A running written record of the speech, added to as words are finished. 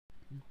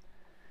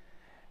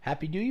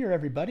Happy New Year,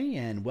 everybody,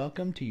 and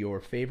welcome to your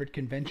favorite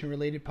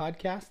convention-related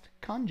podcast,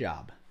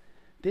 ConJob.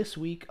 This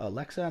week,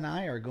 Alexa and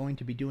I are going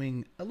to be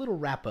doing a little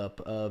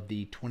wrap-up of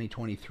the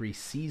 2023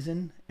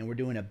 season, and we're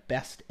doing a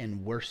best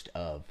and worst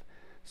of.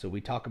 So we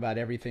talk about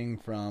everything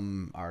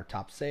from our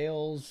top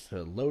sales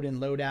to load in,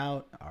 load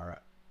out,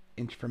 our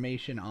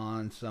information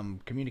on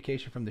some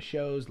communication from the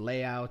shows,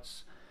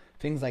 layouts,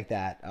 things like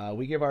that.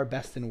 We give our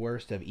best and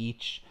worst of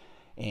each,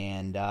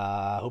 and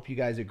I hope you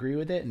guys agree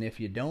with it. And if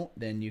you don't,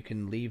 then you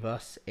can leave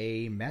us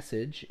a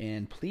message.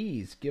 And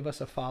please give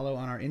us a follow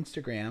on our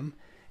Instagram.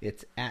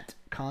 It's at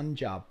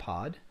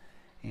ConJobPod.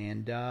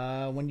 And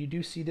when you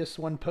do see this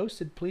one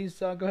posted, please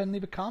go ahead and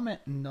leave a comment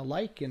and a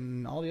like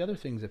and all the other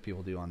things that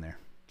people do on there.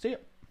 See ya.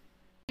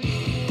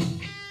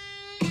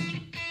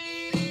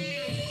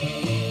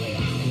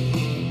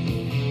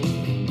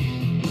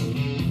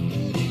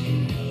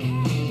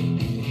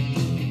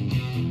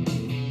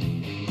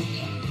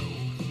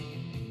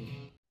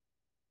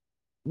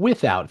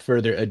 Without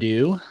further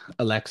ado,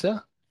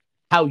 Alexa,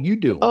 how you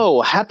doing?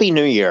 Oh, Happy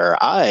New Year.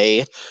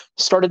 I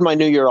started my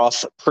new year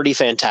off pretty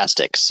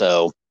fantastic.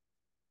 So,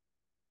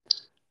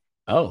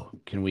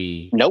 Can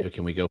we nope.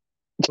 go?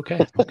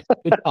 Okay.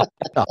 Good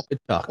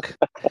talk.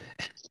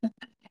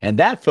 And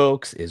that,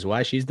 folks, is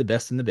why she's the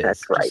best in the biz.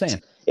 That's right.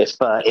 Just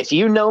saying. If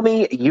you know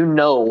me, you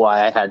know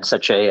why I had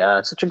such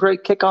a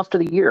great kickoff to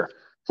the year.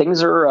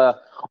 Things are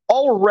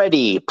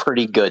already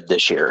pretty good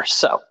this year.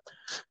 So,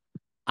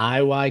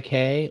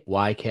 IYK.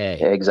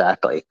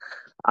 exactly.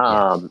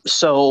 Yes.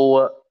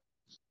 So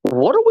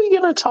what are we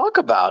going to talk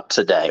about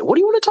today? What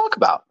do you want to talk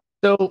about?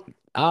 So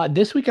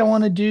this week I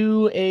want to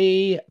do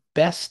a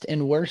best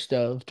and worst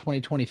of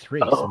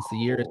 2023 since the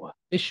year is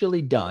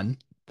officially done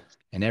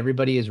and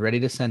everybody is ready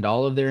to send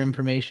all of their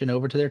information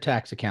over to their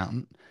tax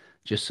accountant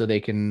just so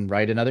they can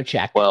write another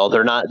check. Well,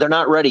 they're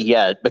not ready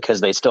yet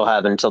because they still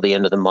have until the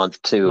end of the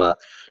month to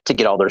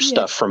get all their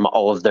stuff from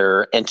all of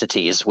their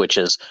entities, which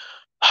is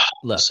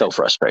so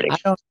frustrating.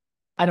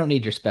 I don't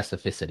need your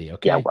specificity,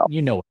 okay? Yeah, well,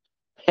 you know.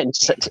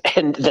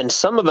 And then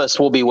some of us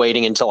will be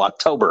waiting until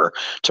October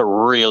to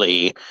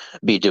really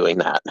be doing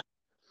that.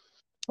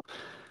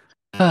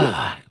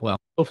 Well,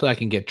 hopefully I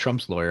can get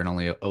Trump's lawyer and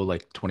only owe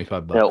like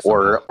 $25.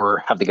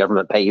 Or have the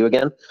government pay you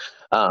again.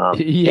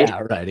 Yeah,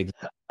 right.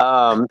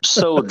 Exactly.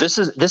 So this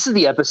is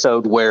the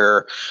episode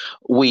where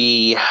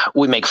we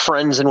make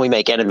friends and we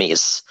make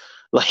enemies,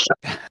 like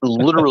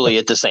literally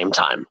at the same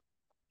time.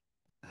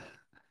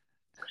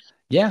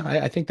 Yeah,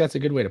 I think that's a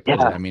good way to put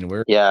it. I mean,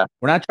 we're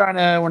not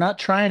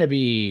trying to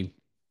be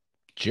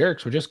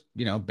jerks. We're just,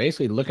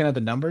 basically looking at the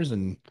numbers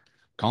and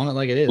calling it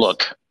like it is.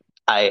 Look,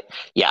 and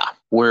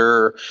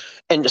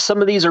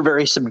some of these are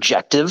very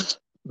subjective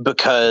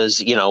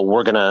because,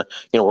 we're going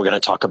to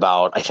talk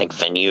about, I think,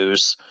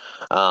 venues,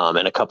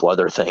 and a couple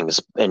other things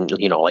and,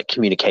 like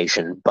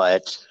communication.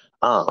 But,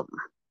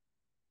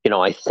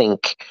 I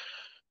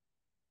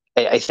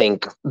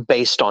think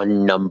based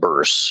on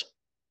numbers,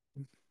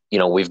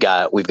 we've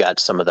got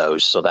some of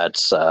those. So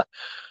that's,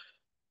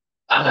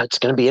 it's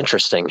going to be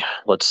interesting.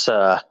 Let's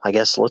get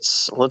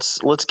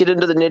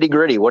into the nitty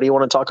gritty. What do you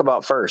want to talk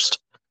about first?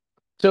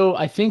 So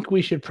I think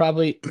we should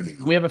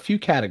we have a few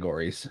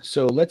categories.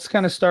 So let's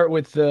kind of start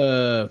with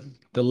the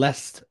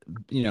less,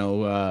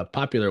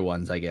 popular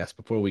ones, I guess,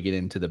 before we get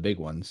into the big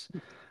ones.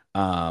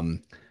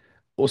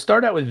 We'll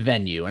start out with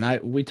venue.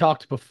 And we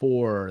talked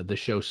before the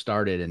show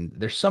started, and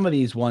there's some of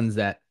these ones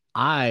that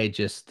I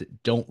just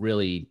don't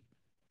really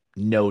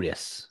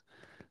notice.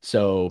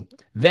 So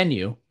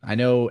venue, I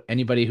know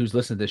anybody who's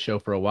listened to this show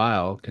for a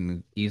while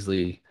can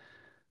easily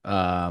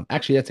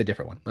actually that's a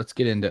different one. Let's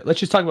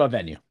just talk about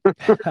venue.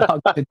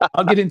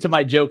 I'll get into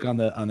my joke on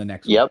the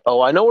next one. Yep.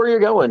 Oh, I know where you're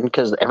going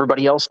because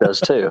everybody else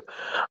does too.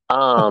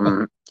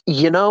 I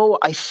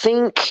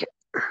think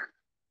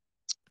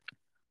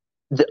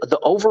the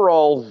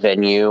overall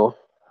venue,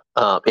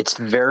 it's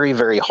very,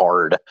 very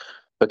hard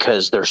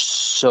because there's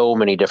so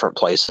many different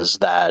places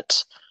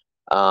that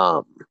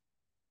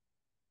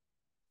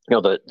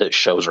the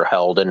shows are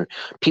held, and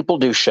people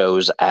do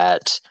shows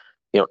at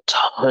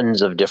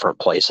tons of different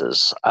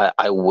places.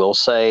 I will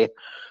say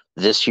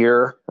this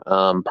year,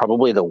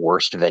 probably the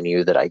worst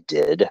venue that I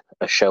did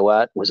a show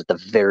at was at the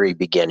very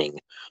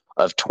beginning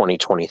of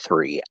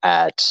 2023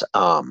 at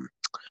the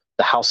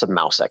House of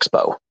Mouse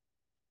Expo.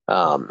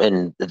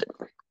 And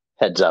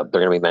heads up,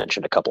 they're going to be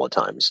mentioned a couple of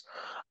times.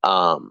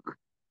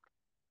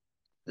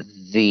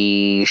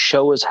 The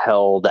show was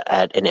held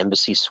at an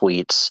Embassy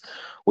Suites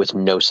with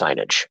no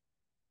signage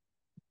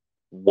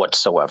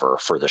whatsoever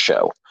for the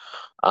show.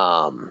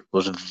 It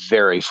was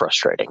very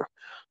frustrating.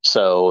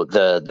 So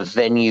the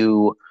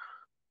venue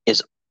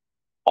is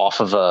off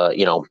of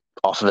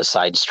a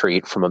side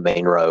street from a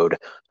main road.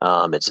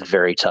 It's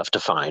very tough to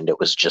find. It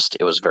was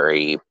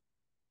very,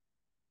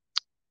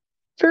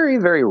 very,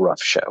 very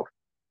rough show.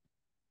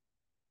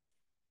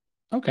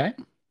 Okay.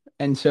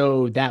 And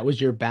so that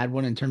was your bad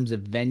one in terms of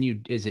venue.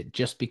 Is it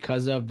just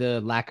because of the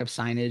lack of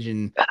signage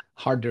and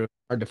hard to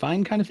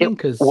find kind of thing?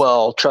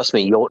 Well, trust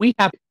me, we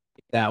have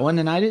that one,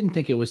 and I didn't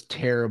think it was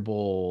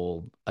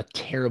terrible. A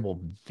terrible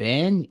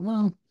venue.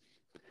 Well,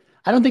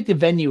 I don't think the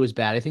venue was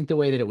bad. I think the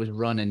way that it was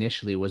run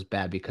initially was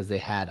bad because they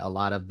had a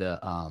lot of the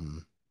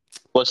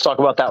Let's talk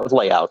about that with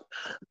layout,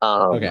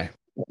 okay.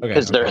 Okay,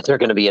 because okay. they're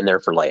going to be in there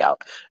for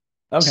layout.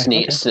 Okay,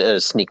 okay.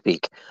 Sneak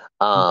peek.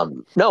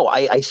 No,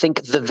 I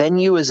think the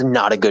venue is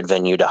not a good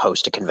venue to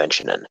host a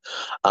convention in,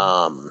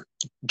 um,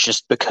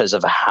 just because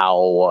of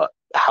how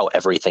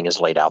everything is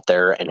laid out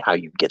there and how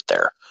you get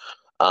there.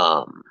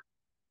 Um,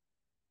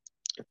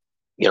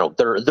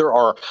 there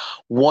are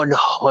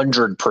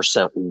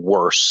 100%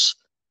 worse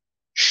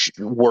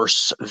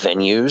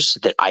venues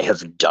that I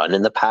have done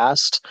in the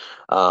past.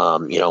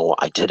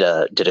 I did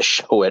a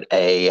show at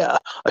a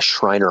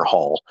Shriner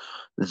Hall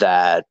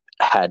that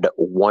had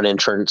one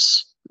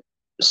entrance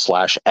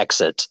slash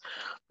exit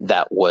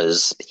that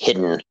was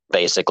hidden.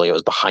 Basically, it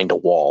was behind a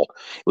wall.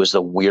 It was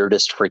the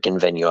weirdest freaking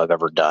venue I've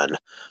ever done.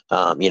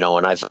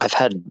 And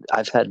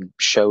I've had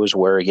shows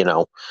where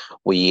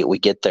we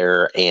get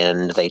there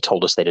and they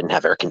told us they didn't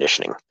have air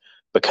conditioning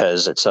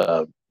because it's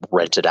a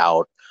rented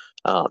out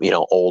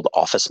old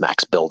Office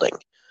Max building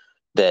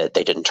that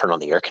they didn't turn on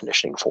the air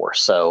conditioning for.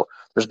 So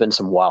there's been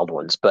some wild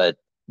ones, but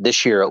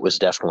this year it was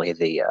definitely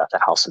the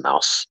House of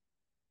Mouse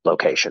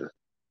location.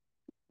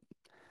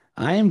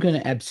 I am going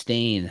to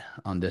abstain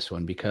on this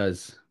one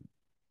because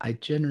I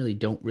generally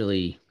don't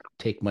really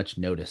take much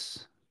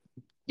notice.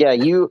 Yeah,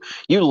 you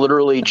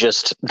literally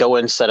just go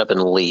in, set up,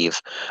 and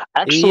leave.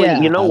 Actually,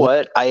 you Yeah, know like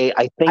what? I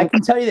I think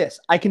can tell you this.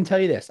 I can tell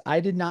you this. I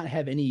did not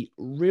have any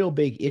real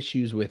big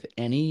issues with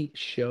any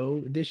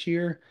show this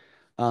year.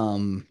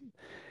 Um,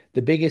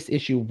 the biggest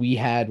issue we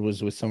had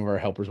was with some of our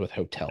helpers with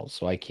hotels,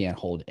 so I can't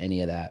hold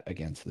any of that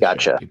against the show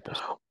gotcha. people.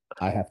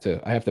 I have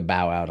to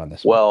bow out on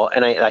this one. Well,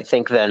 and I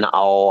think then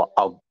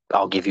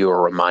I'll give you a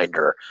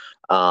reminder.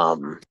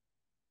 Um,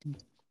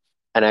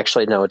 and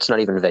actually, no, it's not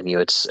even venue;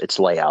 it's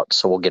layout.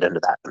 So we'll get into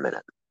that in a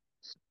minute.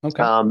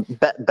 Okay.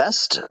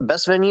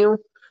 Best venue.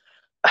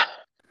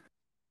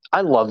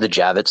 I love the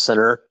Javits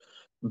Center,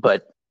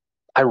 but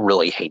I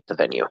really hate the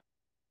venue.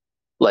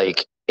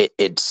 Like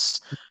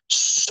it's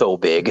so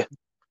big.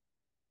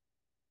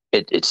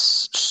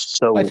 It's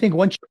I so think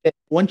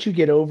once you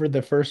get over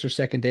the first or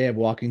second day of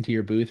walking to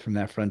your booth from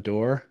that front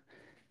door,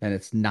 then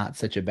it's not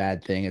such a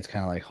bad thing. It's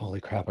kind of like, holy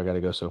crap, I got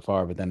to go so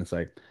far. But then it's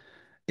like,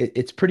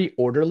 it's pretty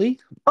orderly.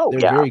 oh They're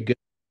yeah, very good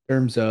in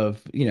terms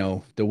of,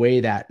 the way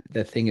that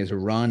the thing is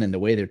run and the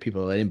way that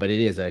people are let in, but it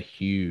is a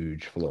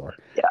huge floor.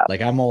 yeah.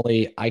 Like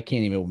I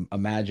can't even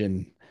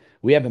imagine.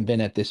 We haven't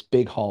been at this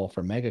big hall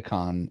for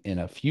MegaCon in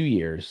a few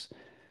years.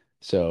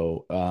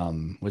 So,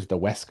 was it the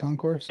West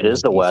Concourse It or was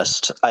is it the the East?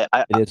 West. I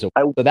It is.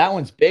 I So that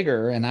one's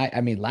bigger. And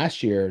I mean,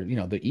 last year,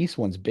 the East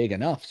one's big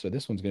enough. So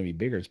this one's going to be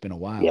bigger. It's been a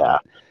while, yeah.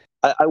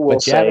 but, I will but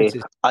say Javits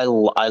is I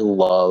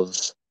love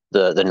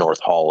the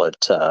North Hall at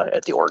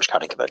the Orange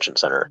County Convention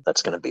Center.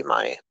 That's going to be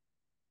my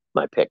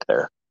pick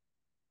there.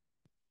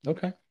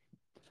 okay.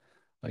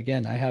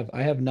 Again, I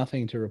have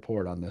nothing to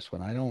report on this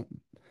one.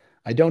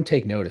 I don't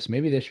take notice.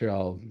 Maybe this year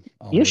I'll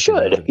You make a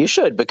note should of it. you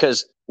should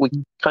because we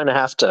kind of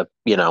have to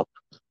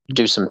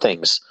do some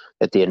things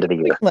at the end of the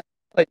We year. can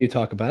let you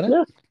talk about it.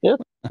 Yeah, yeah.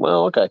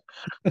 Well, okay.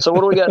 So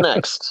what do we got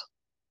next?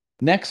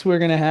 Next, we're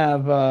gonna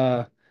have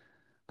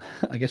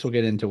I guess we'll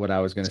get into what I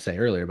was gonna say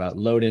earlier about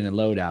load in and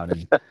load out.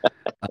 And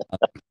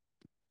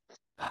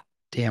uh,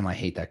 damn, I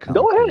hate that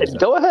Go comic book ahead.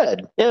 stuff. Go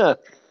ahead. Yeah.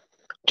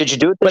 Did you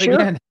do it But this year?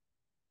 again,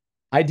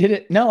 I did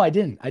it. No, I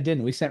didn't. I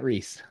didn't. We sent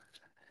Reese.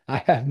 I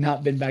have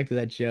not been back to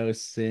that show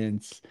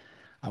since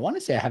I want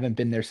to say I haven't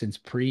been there since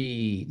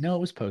no, it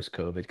was post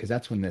COVID because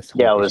that's when this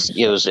Yeah, whole it issue was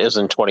it started. was it was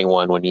in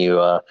 21 when you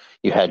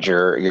had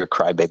your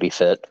crybaby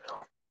fit.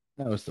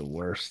 That was the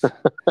worst.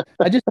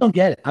 I just don't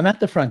get it. I'm at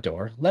the front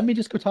door. Let me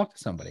just go talk to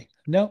somebody.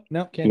 No,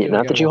 no, can't Yeah, do it. I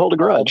not gotta that you walk hold a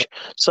all grudge.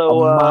 a So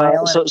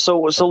mile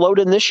and load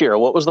in this year.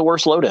 What was the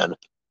worst load in?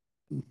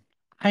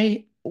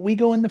 we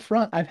go in the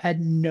front. I've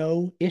had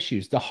no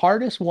issues. The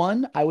hardest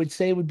one I would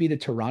say would be the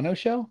Toronto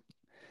show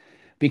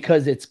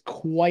because it's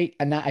quite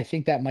and I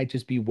think that might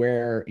just be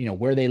where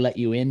they let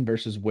you in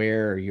versus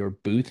where your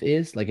booth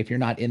is. Like if you're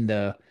not in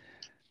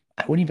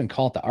I wouldn't even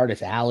call it the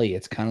artist alley.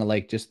 It's kind of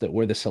like just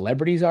where the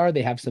celebrities are.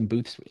 They have some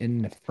booths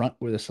in the front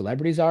where the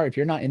celebrities are. If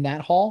you're not in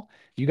that hall,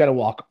 you got to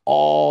walk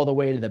all the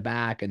way to the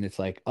back, and it's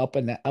like up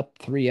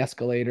three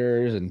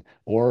escalators and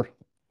or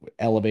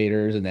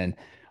elevators, and then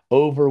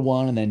over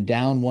one, and then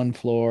down one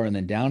floor, and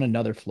then down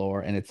another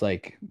floor, and it's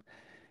like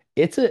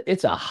it's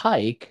a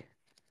hike,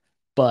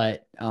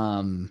 but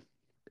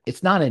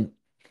it's not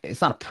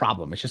a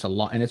problem. It's just a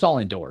lot, and it's all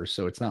indoors,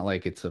 so it's not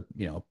like it's a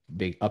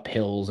big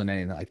uphills and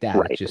anything like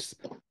that. It's Right. just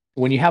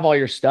when you have all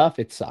your stuff,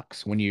 it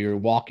sucks. When you're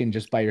walking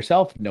just by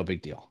yourself, no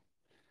big deal.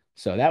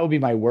 So that would be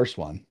my worst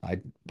one.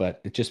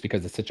 But it's just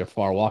because it's such a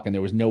far walk and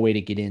there was no way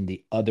to get in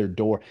the other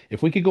door.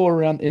 If we could go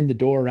around in the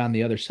door around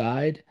the other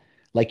side,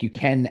 like you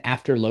can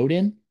after load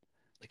in,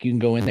 like you can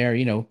go in there,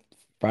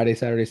 Friday,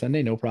 Saturday,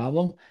 Sunday, no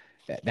problem.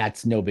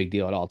 That's no big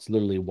deal at all. It's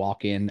literally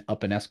walk in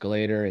up an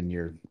escalator and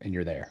you're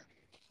there.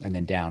 And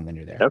then down, then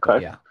you're there. But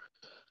Okay. yeah.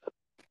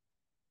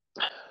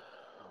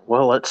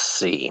 Well, let's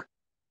see.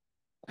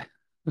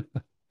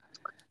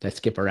 Did I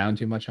skip around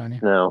too much on you?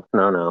 No,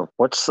 no, no.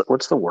 What's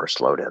the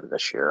worst load in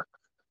this year?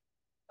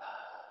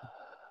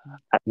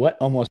 What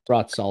almost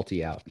brought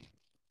Salty out?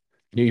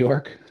 New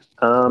York?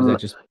 Or is Um, that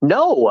just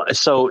no.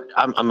 So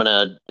I'm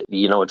gonna,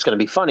 it's gonna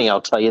be funny.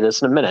 I'll tell you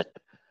this in a minute.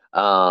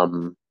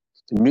 Um,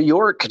 New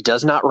York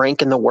does not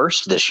rank in the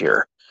worst this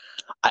year.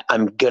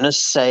 I'm gonna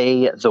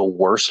say the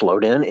worst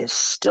load in is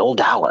still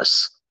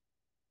Dallas,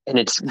 and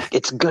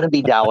it's gonna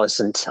be Dallas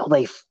until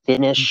they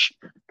finish,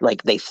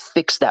 like they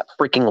fix that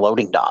freaking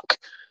loading dock.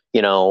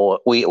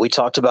 We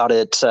talked about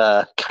it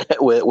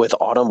with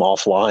Autumn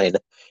offline.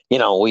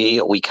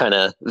 We kind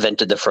of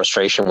vented the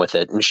frustration with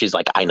it, and she's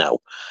like, "I know."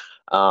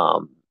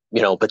 Um,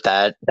 but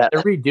that they're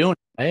redoing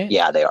it, right?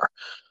 yeah, they are.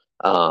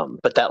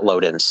 But that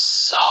load in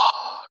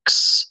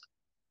sucks.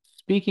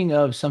 Speaking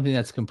of something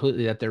that's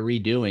completely that they're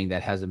redoing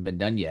that hasn't been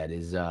done yet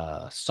is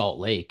Salt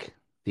Lake,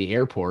 the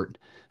airport.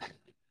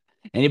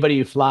 Anybody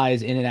who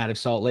flies in and out of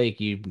Salt Lake,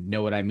 you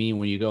know what I mean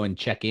when you go and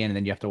check in and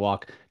then you have to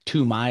walk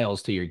 2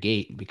 miles to your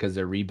gate because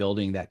they're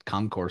rebuilding that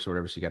concourse or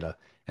whatever. So you gotta,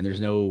 and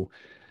there's no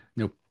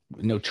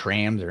no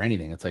trams or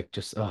anything. It's like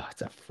just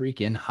it's a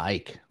freaking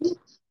hike.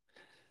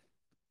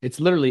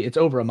 It's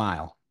over a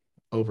mile.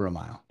 Over a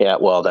mile. Yeah,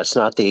 well, that's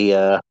not the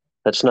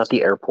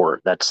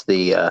airport. That's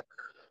the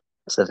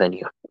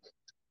venue.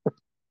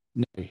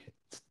 No,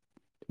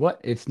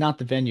 what? It's not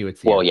the venue,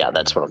 it's the Well, yeah, airport, you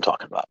that's mean. what I'm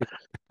talking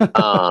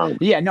about. Um,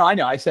 Yeah, no, I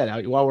know. I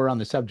said while we're on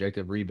the subject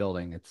of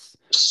rebuilding, it's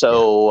yeah.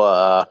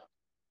 so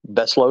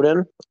best load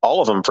in,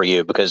 all of them for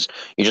you because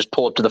you just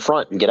pull up to the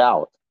front and get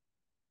out,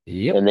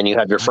 Yep. and then you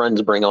have your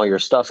friends bring all your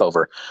stuff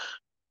over.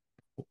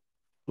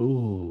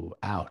 Ooh,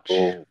 ouch.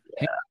 Oh,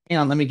 Hang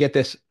on, let me get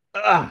this.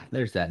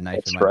 There's that knife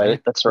in that's my right.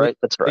 back. That's right.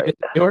 That's right.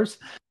 Yours?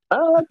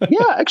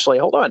 Yeah, actually,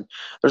 hold on.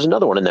 There's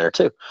another one in there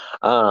too,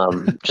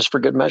 just for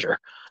good measure.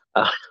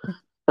 Uh,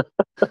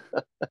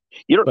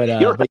 you don't But you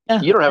don't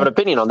yeah, you don't have an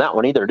opinion on that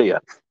one either, do you?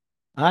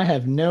 I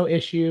have no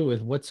issue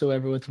with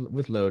whatsoever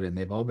with loading.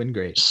 They've all been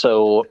great.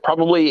 So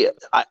probably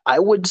I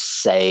would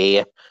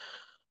say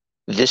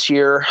this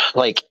year,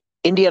 like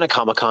Indiana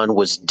Comic Con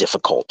was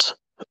difficult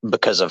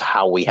because of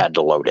how we had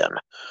to load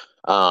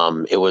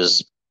in. It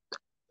was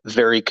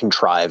very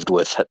contrived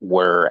with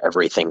where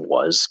everything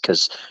was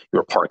because you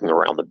were parking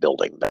around the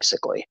building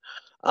basically.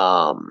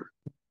 Um,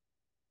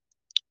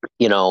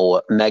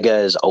 Mega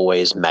is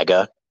always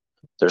mega.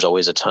 There's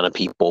always a ton of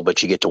people,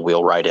 but you get to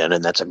wheel right in,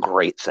 and that's a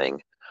great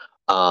thing.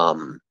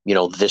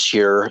 This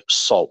year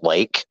Salt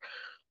Lake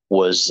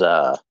was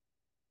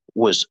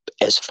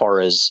as far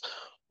as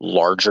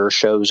larger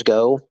shows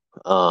go,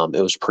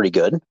 it was pretty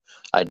good.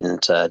 I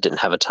didn't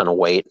have a ton of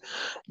wait.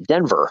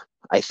 Denver,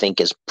 I think,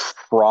 is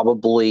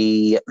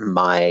probably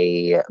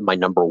my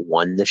number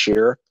one this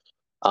year,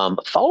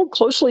 followed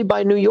closely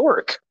by New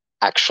York,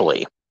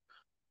 actually.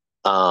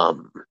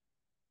 Um,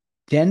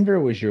 Denver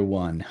was your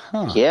one,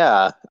 huh?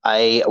 yeah,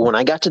 I when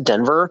I got to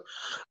Denver,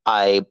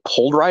 I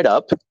pulled right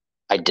up.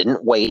 I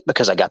didn't wait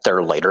because I got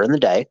there later in the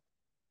day.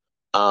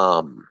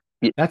 Um,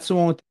 That's the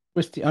one with the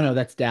twisty. Oh no,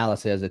 that's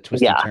Dallas. It has a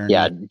twisty Yeah,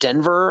 yeah. turny.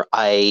 Denver,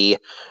 I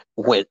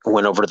went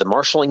over to the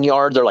marshaling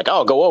yard. They're like,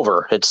 "Oh, go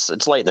over. It's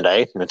late in the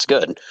day and it's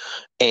good."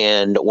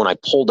 And when I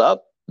pulled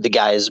up, the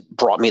guys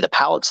brought me the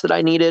pallets that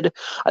I needed.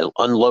 I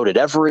unloaded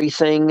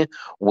everything.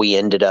 We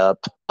ended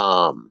up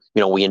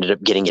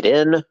getting it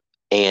in,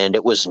 and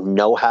it was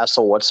no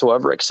hassle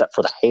whatsoever, except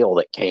for the hail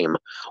that came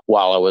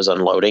while I was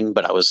unloading.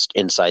 But I was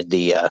inside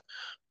the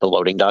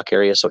loading dock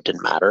area, so it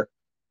didn't matter.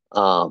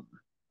 Um,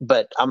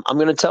 but I'm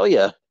going to tell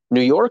you,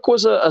 New York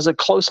was a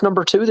close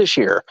number two this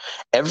year.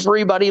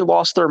 Everybody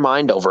lost their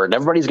mind over it, and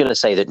everybody's going to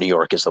say that New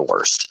York is the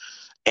worst.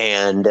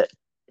 And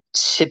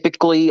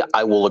typically,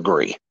 I will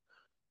agree.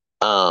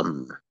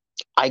 Um,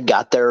 I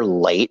got there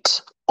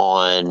late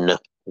on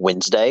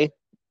Wednesday.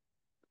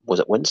 Was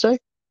it Wednesday?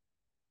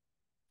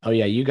 Oh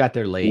yeah, you got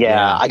there late. Yeah,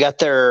 Yeah. I got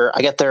there.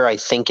 I got there. I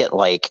think at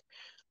like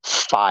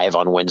 5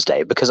 on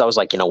Wednesday because I was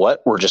like, you know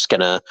what? We're just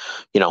gonna,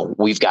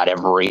 we've got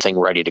everything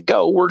ready to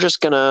go. We're just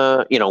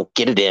gonna,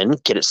 get it in,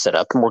 get it set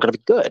up, and we're gonna be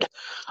good.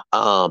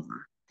 Because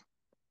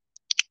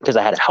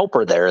I had a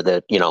helper there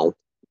that,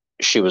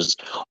 she was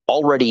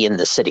already in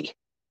the city,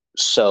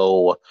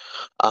 so,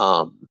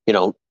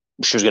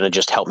 she was gonna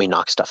just help me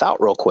knock stuff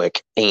out real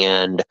quick,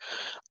 and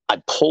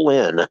I pull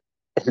in,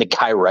 and the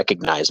guy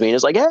recognized me and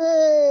is like,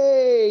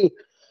 "Hey,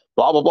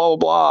 blah blah blah blah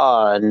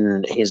blah,"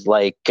 and he's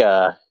like,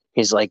 "Yeah,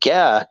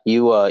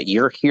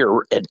 you're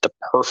here at the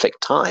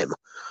perfect time."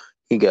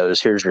 He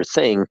goes, "Here's your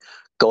thing.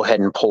 Go ahead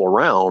and pull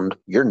around.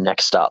 You're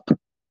next up."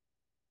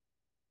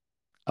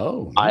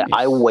 Oh, I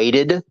nice.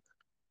 waited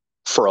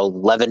for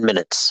 11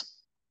 minutes.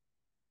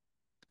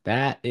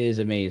 That is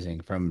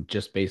amazing from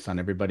just based on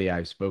everybody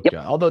I've spoke Yep. to.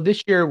 Although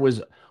this year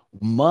was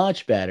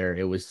much better,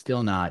 it was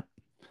still not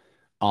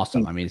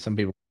awesome. I mean, some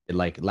people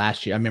like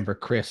last year. I remember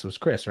Chris,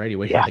 right? He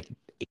waited Yeah. like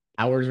 8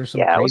 hours or some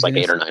Yeah. It was like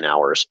eight craziness. or 9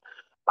 hours.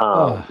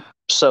 Oh,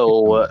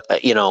 So,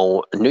 come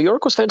on. New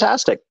York was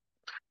fantastic.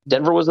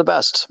 Denver was the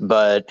best,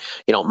 but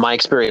my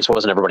experience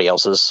wasn't everybody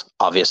else's,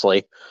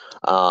 obviously.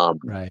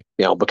 Right.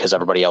 Because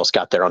everybody else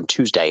got there on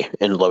Tuesday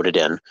and loaded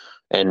in,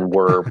 and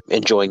were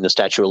enjoying the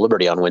Statue of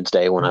Liberty on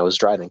Wednesday when I was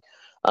driving.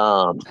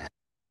 Um,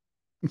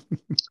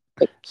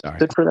 Sorry.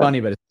 Good for them. Funny,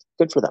 but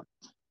Good for them.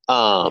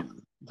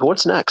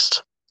 What's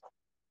next?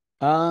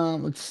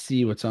 let's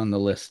see what's on the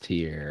list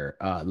here.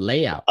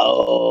 Layout.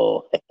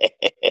 Oh,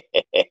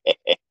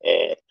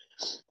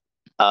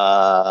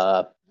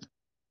 uh,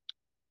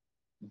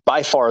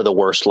 by far the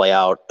worst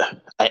layout,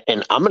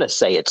 and I'm going to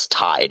say it's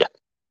tied.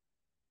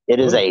 It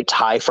is a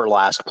tie for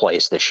last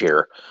place this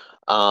year.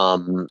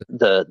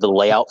 The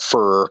layout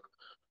for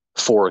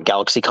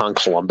GalaxyCon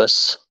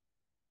Columbus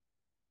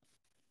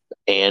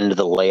and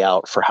the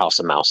layout for House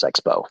of Mouse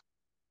Expo.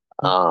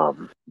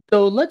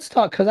 So let's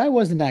talk, because I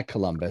wasn't at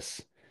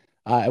Columbus.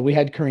 We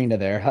had Karina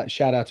there.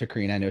 Shout out to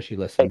Karina. I know she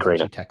listens and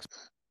Karina. she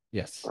texts.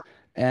 Yes.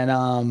 And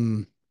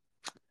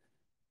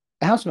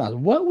House of Mouse,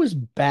 what was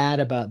bad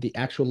about the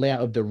actual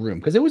layout of the room?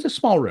 Because it was a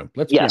small room.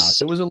 Let's be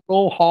honest. It was a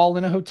little hall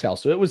in a hotel.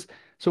 So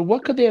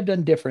what could they have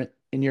done different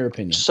in your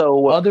opinion?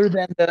 So other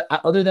than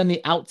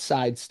the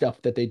outside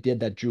stuff that they did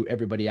that drew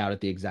everybody out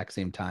at the exact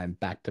same time,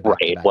 back to back.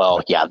 Right.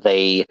 Well, yeah,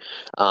 they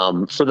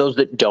for those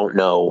that don't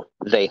know,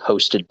 they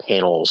hosted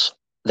panels.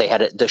 They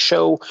had it. The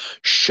show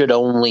should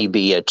only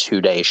be a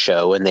 2-day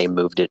show, and they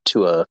moved it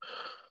to a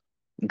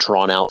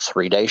drawn out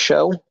 3-day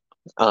show.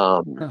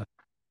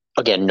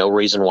 Again, no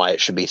reason why it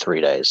should be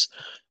 3 days.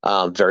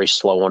 Very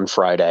slow on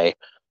Friday.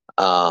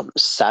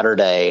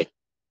 Saturday,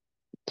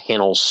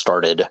 panels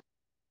started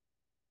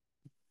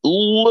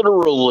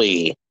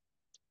literally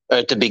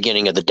at the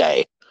beginning of the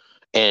day,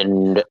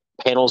 and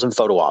panels and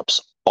photo ops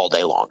all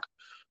day long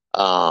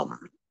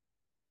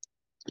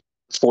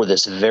for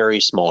this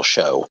very small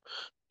show.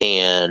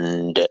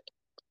 And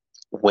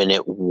when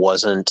there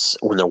wasn't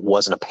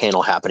a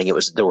panel happening,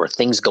 there were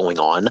things going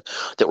on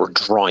that were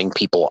drawing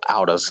people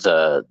out of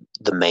the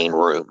main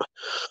room.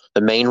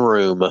 The main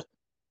room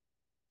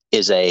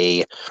is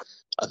a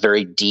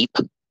very deep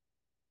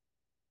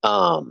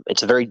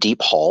it's a very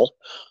deep hall,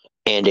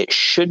 and it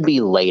should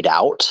be laid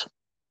out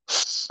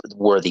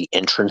where the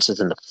entrance is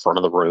in the front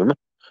of the room.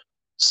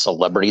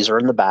 Celebrities are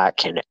in the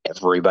back and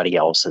everybody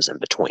else is in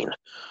between.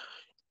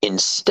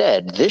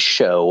 Instead, this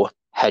show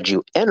had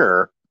you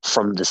enter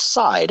from the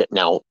side.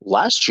 Now,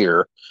 last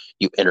year,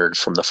 you entered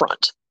from the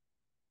front.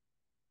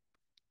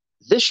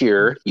 This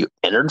year, you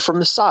entered from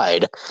the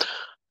side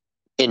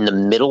in the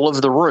middle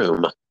of the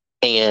room,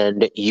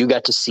 and you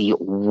got to see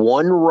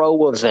one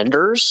row of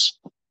vendors.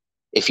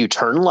 If you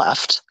turn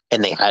left,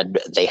 and they had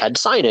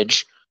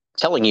signage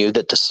telling you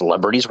that the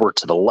celebrities were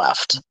to the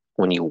left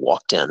when you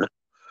walked in.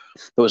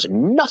 There was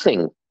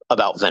nothing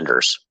about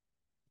vendors.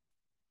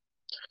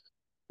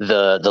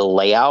 The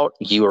layout,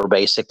 you were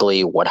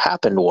basically, what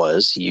happened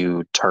was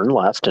you turn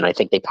left, and I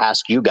think they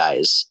passed you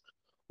guys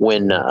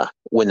when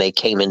they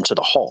came into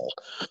the hall.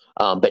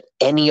 But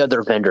any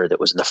other vendor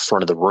that was in the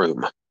front of the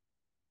room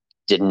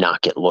did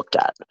not get looked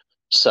at.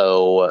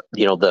 So,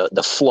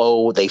 the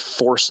flow, they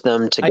forced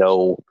them to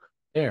go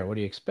there. What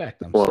do you expect?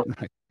 They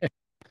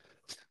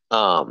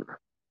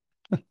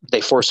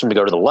forced them to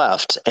go to the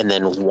left, and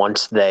then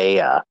once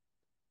they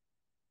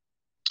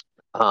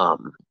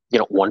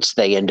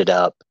ended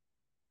up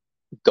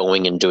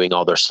going and doing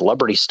all their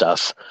celebrity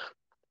stuff,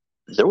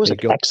 there was an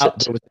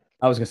exit.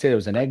 I was gonna say there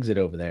was an exit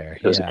over there.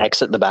 There was an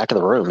exit in the back of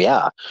the room.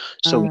 Yeah.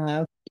 So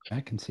I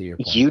can see your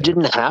point. You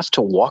didn't have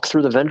to walk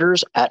through the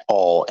vendors at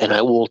all. And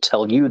I will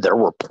tell you, there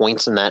were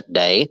points in that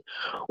day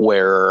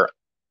where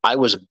I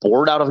was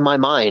bored out of my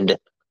mind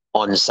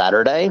on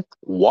Saturday,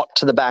 walked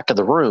to the back of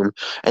the room,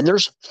 and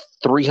there's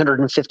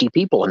 350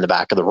 people in the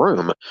back of the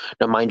room.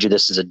 Now, mind you,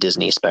 this is a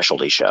Disney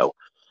specialty show.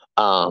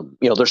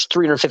 There's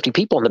 350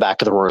 people in the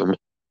back of the room,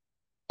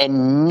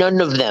 and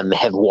none of them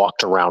have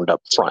walked around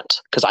up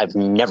front because I've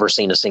never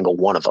seen a single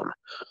one of them.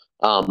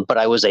 But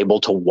I was able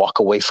to walk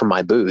away from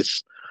my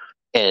booth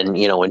and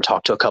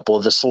talk to a couple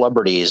of the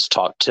celebrities,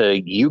 talk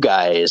to you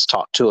guys,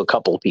 talk to a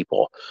couple of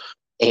people,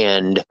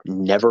 and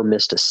never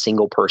missed a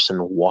single person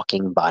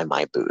walking by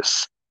my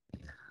booth.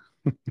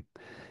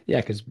 Yeah,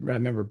 because I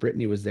remember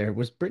Brittany was there.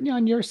 Was Brittany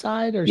on your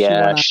side, or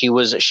she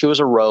was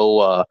a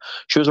row.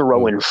 She was a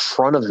row in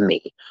front of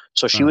me,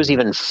 so she was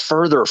even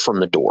further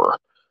from the door.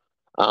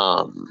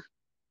 And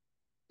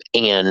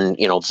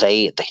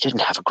they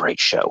didn't have a great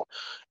show.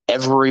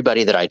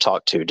 Everybody that I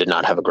talked to did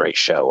not have a great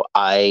show.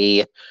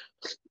 And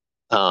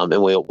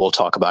we'll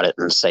talk about it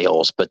in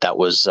sales, but that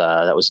was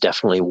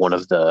definitely one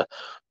of the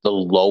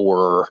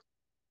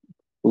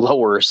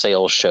lower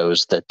sales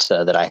shows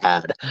that I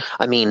had.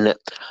 I mean,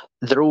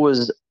 there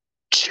was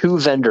 2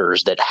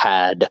 vendors that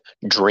had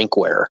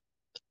drinkware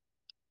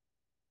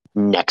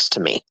next to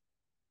me.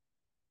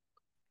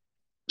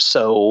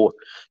 So,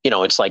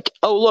 it's like,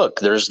 oh, look,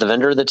 there's the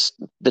vendor that's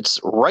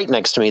right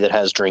next to me that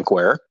has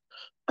drinkware.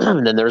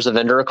 And then there's a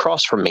vendor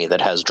across from me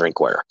that has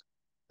drinkware.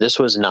 This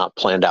was not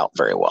planned out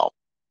very well.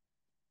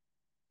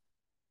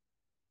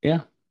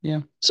 Yeah.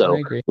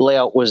 So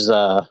layout was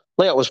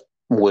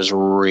was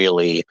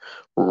really,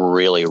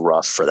 really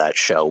rough for that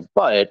show.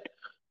 But,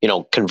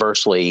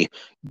 conversely,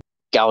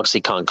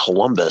 GalaxyCon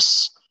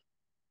Columbus,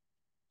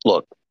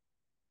 look,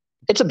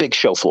 it's a big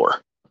show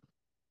floor.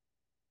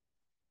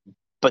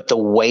 But the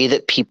way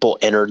that people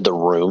entered the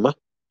room,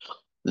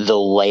 the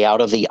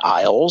layout of the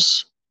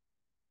aisles,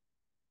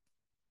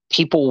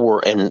 people were,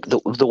 and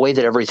the way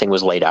that everything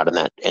was laid out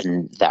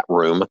in that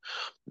room,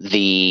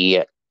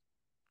 the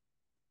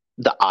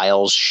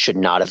aisles should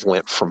not have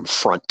went from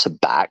front to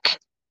back,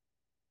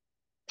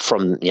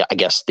 from I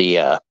guess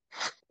the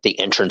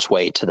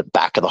entranceway to the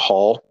back of the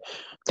hall.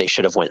 They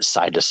should have went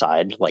side to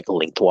side, like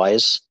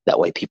lengthwise. That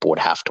way people would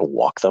have to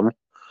walk them,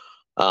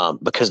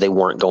 because they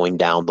weren't going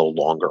down the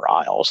longer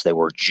aisles. They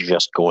were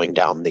just going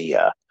down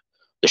the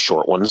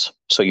short ones.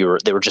 So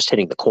they were just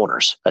hitting the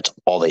corners. That's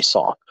all they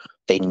saw.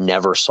 They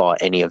never saw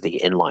any of the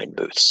inline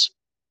booths,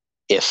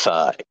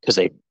 because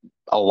a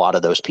lot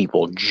of those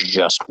people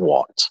just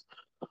walked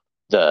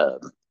the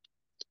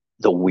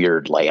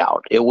weird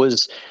layout. It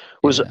was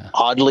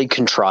oddly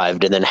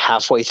contrived. And then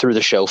halfway through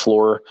the show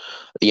floor,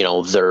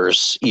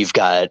 you've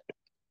got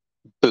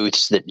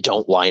booths that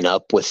don't line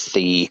up with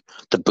the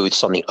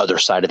booths on the other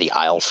side of the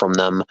aisle from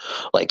them.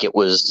 Like it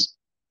was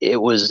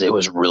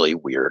really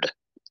weird.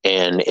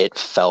 And it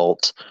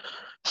felt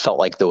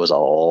like there was a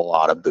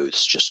lot of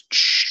booths just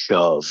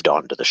shoved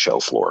onto the show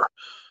floor.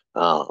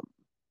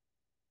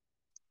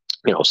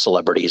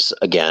 Celebrities,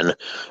 again,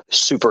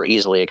 super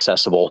easily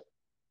accessible,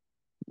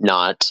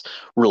 not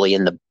really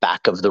in the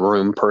back of the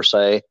room per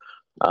se.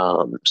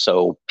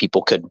 So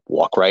people could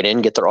walk right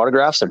in, get their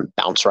autographs, and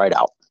bounce right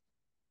out.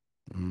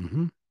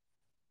 Mm-hmm.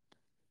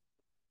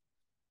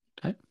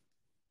 Okay.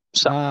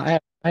 So I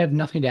have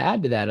nothing to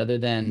add to that other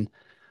than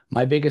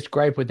my biggest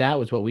gripe with that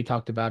was what we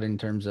talked about in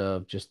terms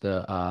of just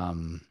the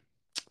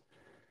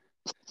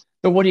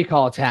what do you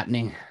call it's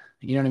happening?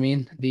 You know what I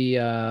mean?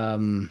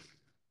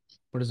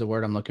 What is the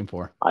word I'm looking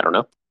for? I don't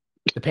know.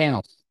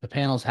 The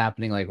panels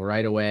happening like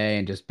right away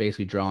and just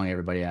basically drawing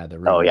everybody out of the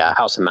room. Oh yeah,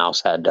 House of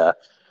Mouse had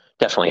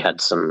definitely had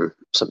some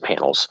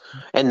panels,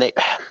 and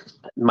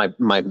my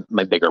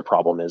bigger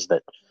problem is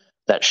that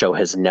show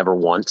has never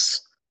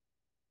once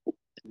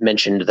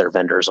mentioned their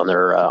vendors on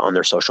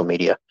their social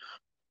media,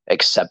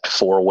 except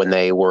for when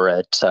they were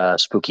at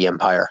Spooky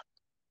Empire.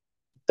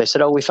 They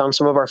said, "Oh, we found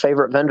some of our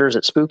favorite vendors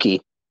at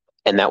Spooky,"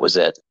 and that was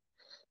it.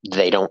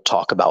 They don't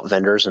talk about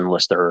vendors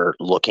unless they're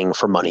looking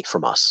for money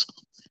from us,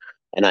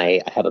 and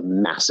I have a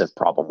massive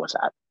problem with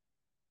that.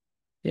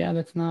 Yeah,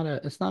 it's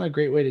not a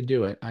great way to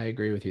do it. I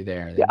agree with you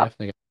there. They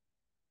definitely,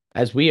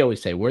 as we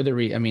always say, we're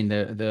I mean,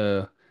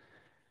 the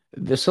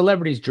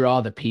celebrities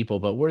draw the people,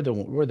 but we're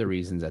the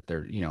reasons that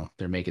they're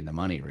making the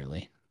money,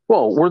 really.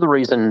 Well, we're the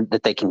reason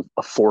that they can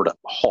afford a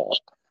hall.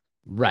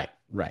 Right.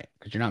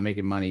 Because you're not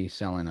making money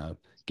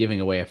giving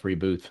away a free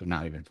booth,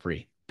 not even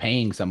free,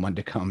 paying someone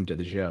to come to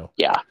the show.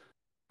 Yeah.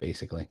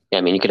 Basically. Yeah,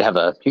 I mean, you could have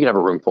a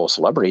room full of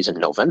celebrities and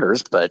no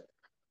vendors, but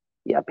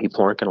yeah,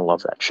 people aren't going to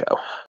love that show.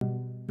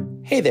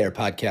 Hey there,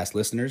 podcast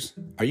listeners.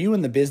 Are you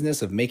in the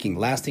business of making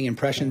lasting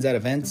impressions at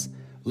events?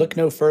 Look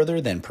no further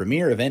than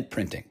Premier Event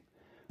Printing.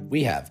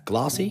 We have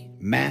glossy,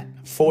 matte,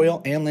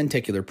 foil, and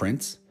lenticular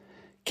prints,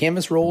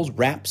 canvas rolls,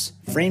 wraps,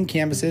 frame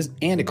canvases,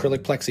 and acrylic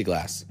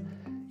plexiglass.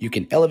 You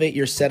can elevate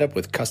your setup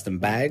with custom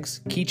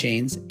bags,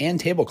 keychains, and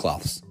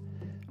tablecloths.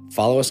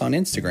 Follow us on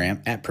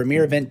Instagram at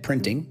Premier Event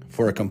Printing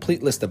for a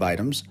complete list of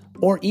items,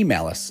 or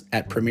email us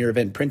at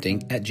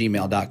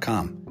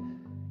premiereventprinting@gmail.com.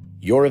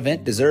 Your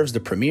event deserves the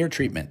premier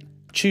treatment.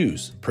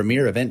 Choose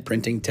Premier Event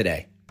Printing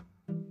today.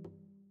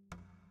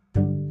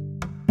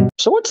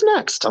 So what's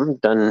next? I'm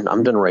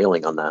done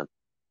railing on that.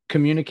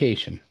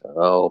 Communication.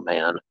 Oh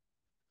man.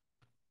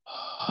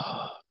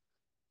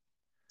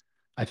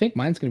 I think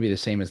mine's going to be the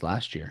same as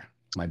last year.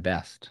 My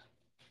best.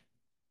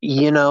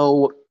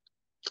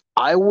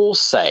 I will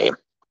say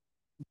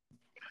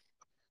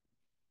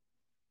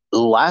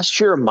last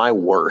year my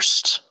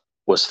worst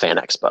was Fan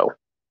Expo.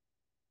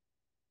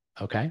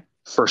 Okay.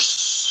 For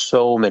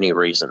so many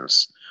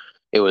reasons.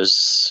 It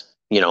was,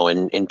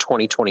 in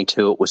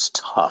 2022 it was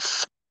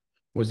tough.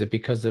 Was it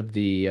because of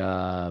the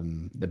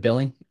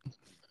billing?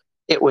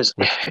 It was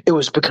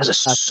because of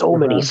so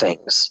many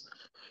things.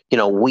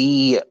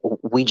 We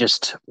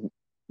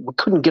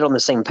couldn't get on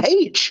the same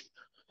page,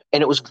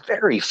 and it was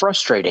very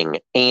frustrating.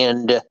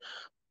 And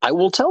I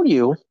will tell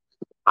you,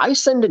 I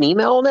send an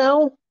email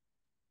now,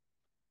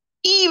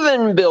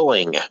 even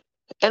billing,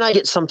 and I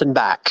get something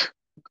back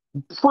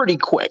pretty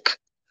quick.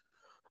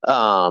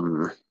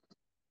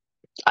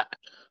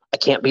 I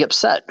can't be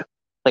upset.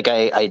 Like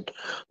I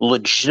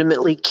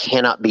legitimately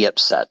cannot be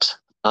upset.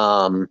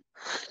 I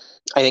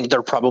think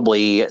they're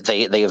probably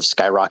they have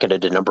skyrocketed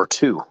to number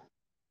 2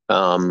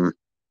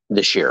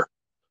 this year.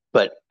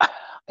 But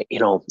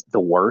the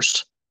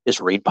worst is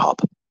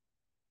ReedPop.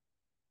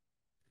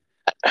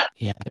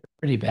 Yeah, they're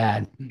pretty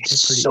bad.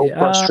 It's so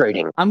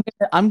frustrating. I'm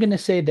gonna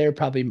say they're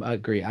probably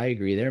agree. I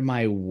agree. They're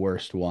my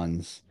worst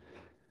ones.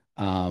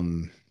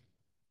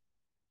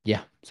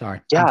 Yeah,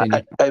 sorry. Yeah,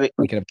 Continue.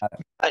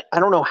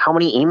 I don't know how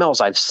many emails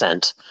I've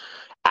sent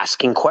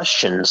asking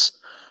questions,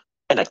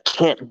 and I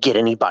can't get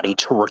anybody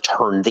to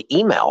return the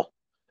email.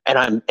 And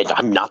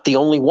I'm not the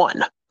only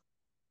one.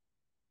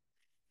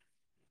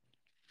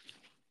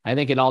 I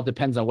think it all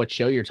depends on what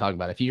show you're talking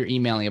about. If you're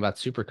emailing about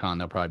SuperCon,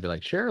 they'll probably be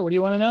like, "Sure, what do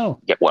you want to know?"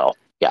 Yeah, well,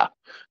 yeah,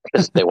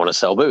 because they want to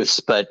sell booths.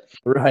 But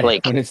Right.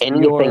 like When it's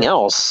anything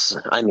else,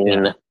 I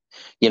mean,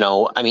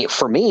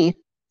 for me,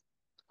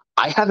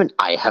 I haven't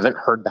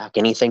heard back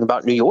anything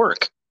about New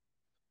York.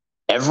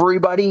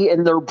 Everybody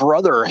and their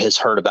brother has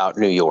heard about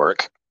New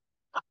York.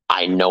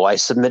 I know I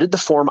submitted the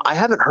form. I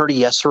haven't heard a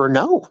yes or a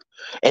no.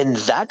 And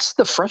that's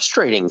the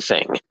frustrating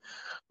thing.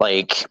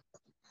 Like,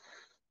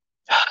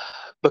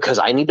 because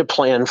I need to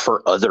plan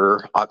for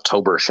other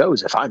October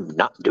shows if I'm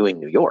not doing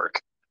New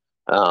York.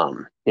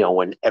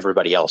 When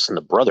everybody else and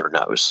the brother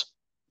knows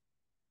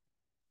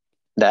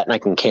that, and I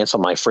can cancel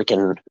my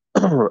freaking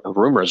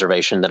room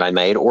reservation that I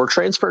made or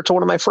transfer it to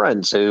one of my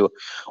friends who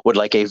would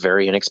like a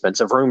very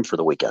inexpensive room for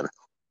the weekend.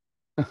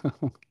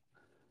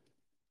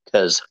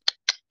 Because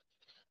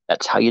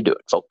that's how you do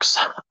it, folks.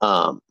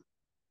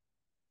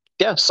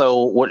 Yeah.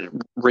 So what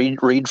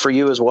read for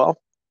you as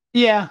well?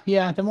 Yeah.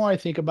 The more I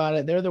think about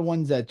it, they're the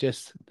ones that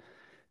just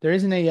there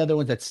isn't any other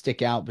ones that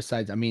stick out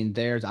besides. I mean,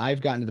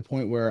 I've gotten to the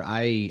point where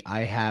I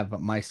have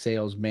my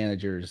sales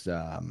manager's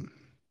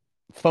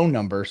phone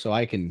number, so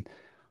I can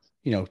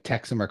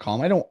text them or call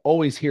them. I don't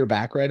always hear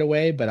back right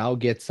away, but I'll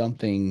get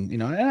something,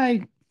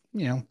 and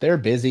they're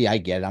busy. I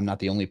get it. I'm not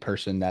the only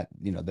person that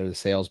they're the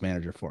sales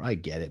manager for. I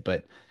get it,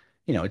 but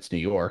it's New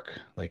York.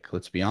 Like,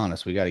 let's be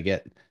honest, we got to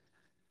get.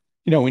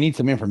 We need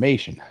some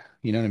information.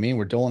 You know what I mean?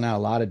 We're doling out a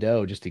lot of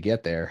dough just to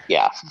get there.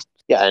 Yeah.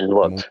 Yeah. And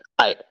look,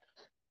 I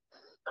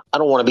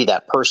don't want to be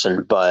that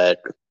person,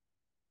 but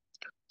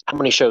how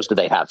many shows do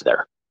they have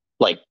there?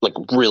 Like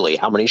really,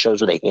 how many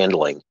shows are they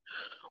handling?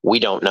 We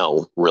don't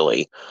know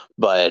really,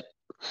 but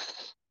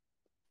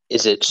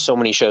is it so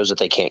many shows that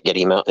they can't get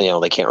email?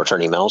 They can't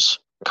return emails.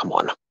 Come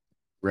on.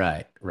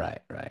 Right.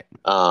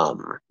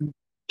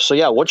 So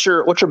yeah, what's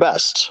your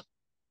best?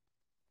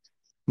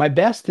 My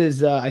best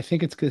is I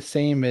think it's the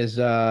same as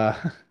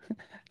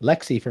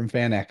Lexi from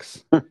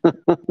FanX.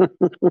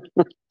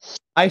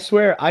 I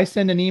swear I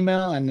send an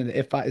email, and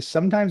if I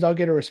sometimes I'll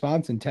get a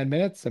response in 10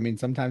 minutes. I mean,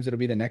 sometimes it'll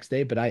be the next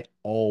day, but I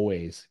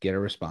always get a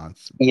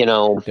response.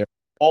 They're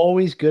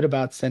always good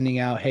about sending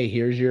out, "Hey,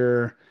 here's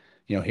your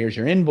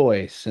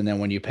invoice." And then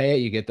when you pay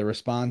it, you get the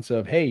response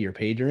of, "Hey, you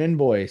paid your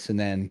invoice." And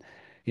then,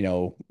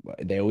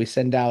 they always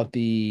send out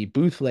the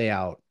booth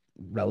layout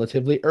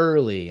relatively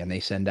early, and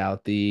they send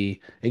out the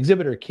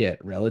exhibitor kit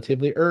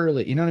relatively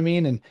early. You know what I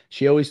mean? And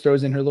she always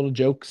throws in her little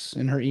jokes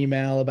in her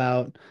email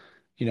about,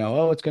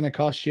 "Oh, it's going to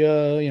cost you,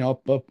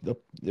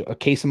 a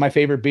case of my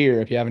favorite beer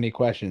if you have any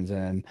questions."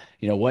 And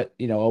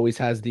always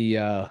has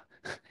the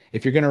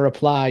if you're going to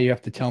reply, you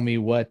have to tell me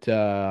what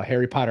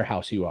Harry Potter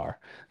house you are,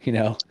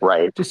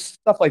 Right. just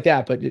stuff like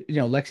that. But,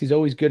 Lexi's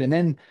always good. And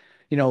then,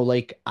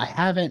 like I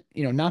haven't,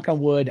 knock on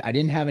wood, I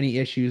didn't have any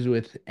issues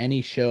with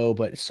any show,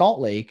 but Salt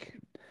Lake,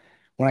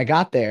 when I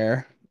got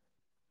there,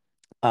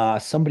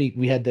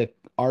 we had the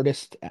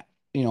artist,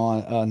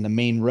 on the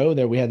main row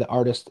there, we had the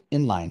artist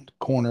inline,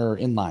 corner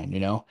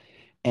inline,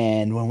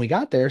 and when we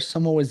got there,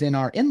 someone was in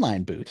our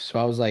inline booth. So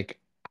I was like,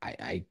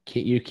 I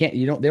can't,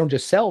 they don't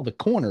just sell the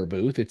corner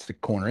booth, it's the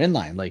corner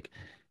inline. Like,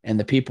 and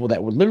the people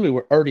that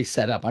were already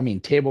set up, I mean,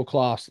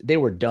 tablecloths, they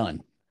were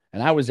done.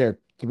 And I was there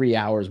 3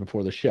 hours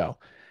before the show.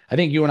 I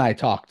think you and I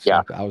talked. So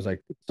Yeah. I was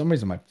like,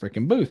 somebody's in my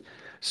freaking booth.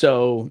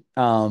 So,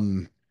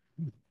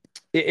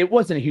 it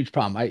wasn't a huge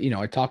problem.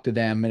 I talked to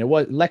them, and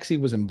Lexi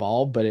was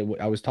involved, but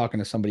I was talking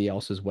to somebody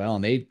else as well.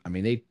 And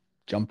they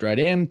jumped right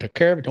in, took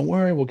care of it. "Don't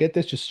worry, we'll get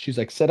this." She's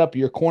like, "Set up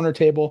your corner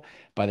table.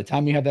 By the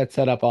time you have that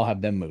set up, I'll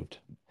have them moved."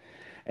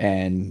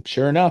 And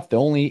sure enough, the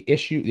only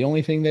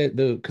thing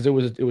because it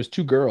was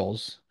two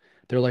girls,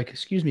 they're like,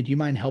 "Excuse me, do you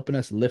mind helping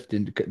us lift?"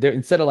 And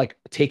instead of like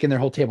taking their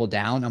whole table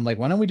down, I'm like,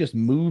 "Why don't we just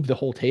move the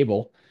whole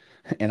table,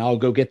 and I'll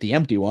go get the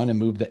empty one and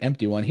move the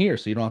empty one here,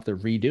 so you don't have to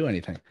redo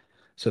anything."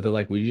 So they're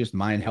like, "Will you just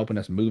mind helping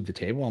us move the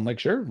table?" I'm like,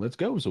 "Sure, let's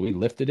go." So we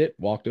lifted it,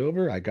 walked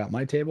over. I got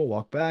my table,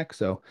 walked back.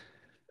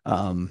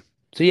 Um,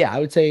 so yeah, I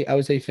would say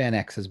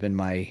FanX has been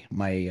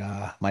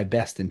my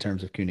best in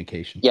terms of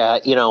communication. Yeah.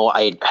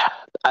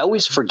 I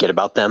always forget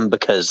about them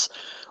because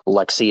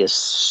Lexi is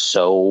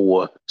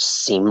so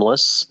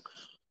seamless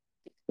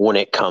when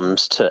it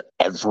comes to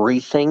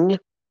everything,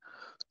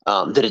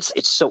 that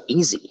it's so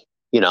easy.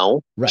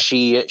 Right.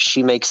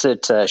 She makes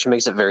it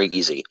very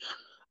easy.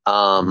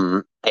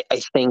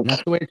 I think. And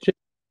that's the way it should.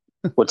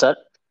 What's that?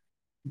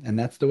 And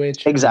that's the way it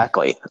should be.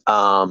 Exactly.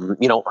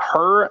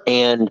 Her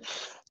and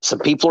some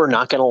people are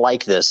not going to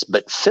like this,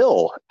 but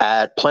Phil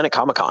at Planet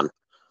Comic Con,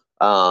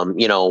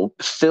 Phil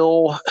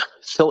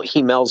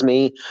emails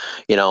me,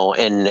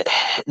 and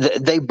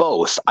they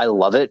both, I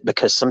love it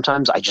because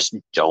sometimes I just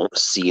don't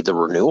see the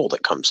renewal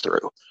that comes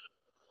through.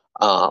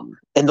 And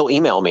they'll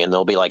email me and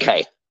they'll be like,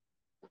 "Hey,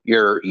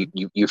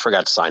 you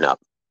forgot to sign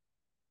up.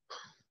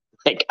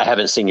 Like, I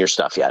haven't seen your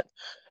stuff yet."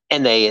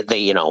 And they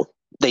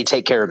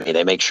take care of me.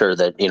 They make sure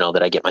that,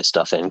 that I get my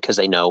stuff in because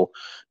they know,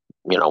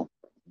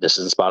 this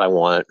is the spot I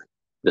want.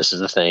 This is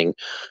the thing.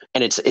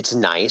 And it's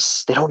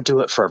nice. They don't do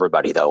it for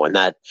everybody though, and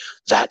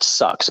that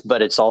sucks.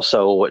 But it's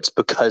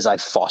because I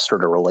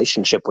fostered a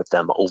relationship with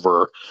them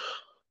over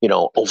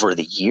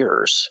the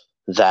years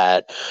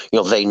that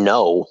they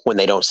know when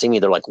they don't see me,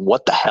 they're like,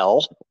 "What the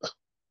hell?"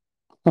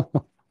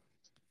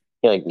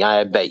 Like,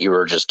 I bet you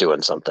were just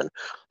doing something.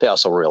 They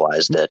also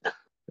realize that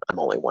I'm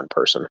only one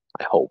person.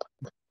 I hope.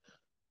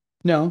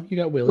 No, you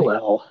got Willie.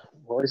 Well,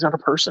 he's not a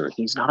person.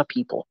 He's not a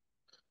people.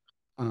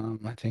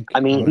 I think I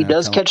mean, I'm he gonna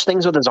does tell him. catch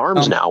things with his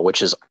arms now,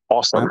 which is I'm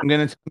awesome. gonna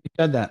tell him he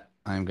said that.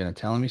 I'm gonna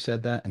tell him he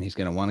said that, and he's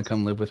gonna want to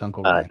come live with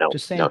Uncle Ryan. No,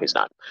 Just saying. no, he's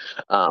not.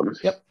 Um,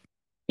 Yep.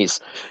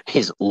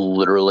 he's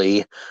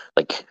literally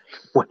like,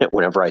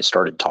 whenever I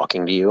started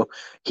talking to you,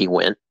 he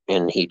went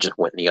and he just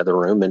went in the other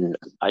room, and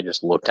I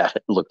just looked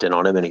in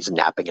on him, and he's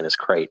napping in his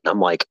crate, and I'm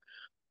like,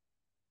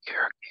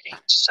 "You're getting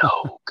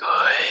so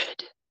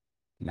good."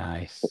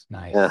 Nice,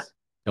 nice. Yeah,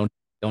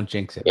 Don't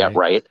jinx it, yeah, right?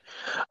 right.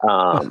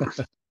 Um,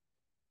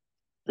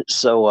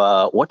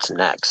 so what's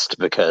next?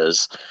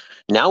 Because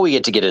now we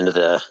get into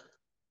the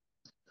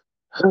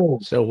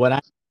So what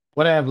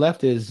I have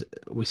left is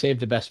we saved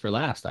the best for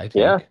last, I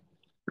yeah, think.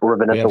 We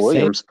Vanessa have sales.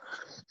 Williams.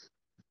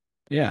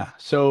 Yeah.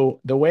 So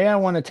the way I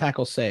want to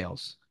tackle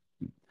sales,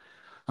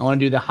 I want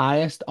to do the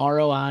highest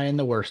ROI and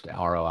the worst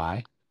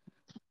ROI,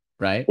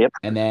 right? Yep.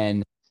 And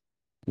then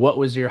what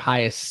was your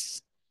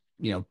highest,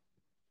 you know,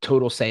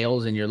 total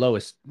sales and your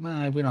lowest?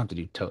 Well, we don't have to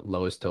do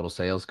lowest total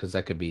sales because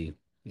that could be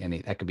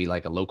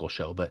like a local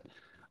show, but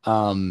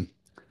um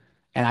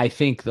and I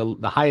think the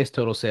highest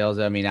total sales,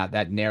 I mean,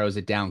 that narrows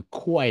it down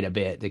quite a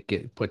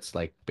bit. Puts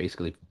like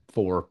basically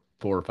four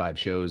or five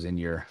shows in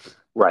your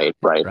Right,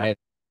 right. right.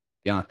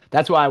 Yeah,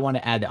 that's why I want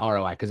to add the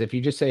ROI because if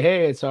you just say,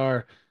 "Hey,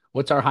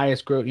 what's our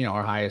highest growth?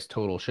 Our highest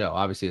total show."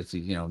 Obviously, it's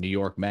New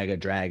York Mega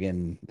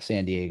Dragon,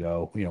 San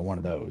Diego, one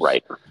of those.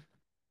 Right.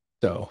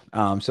 So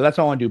that's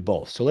why I want to do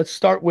both. So let's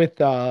start with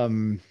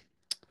the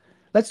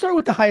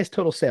highest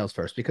total sales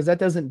first because that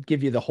doesn't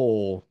give you the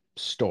whole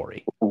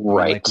story. I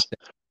mean, like Right.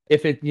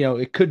 if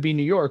it could be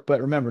New York,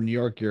 but remember, New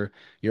York, you're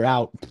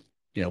out,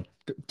 you know,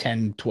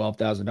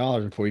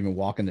 $10,000-$12,000 before you even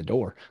walk in the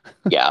door.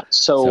 Yeah.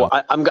 So So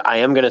I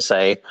am gonna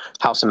say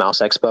House of Mouse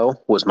Expo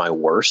was my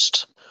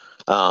worst,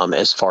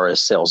 as far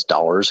as sales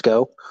dollars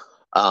go.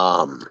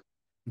 Um,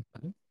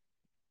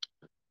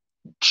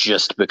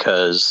 just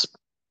because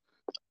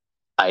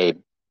I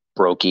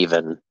broke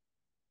even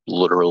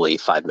literally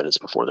 5 minutes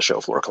before the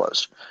show floor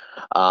closed.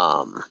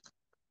 Um,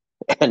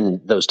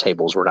 and those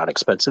tables were not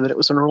expensive, and it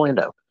was in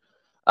Orlando.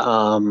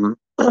 Um,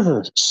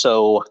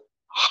 so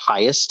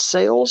highest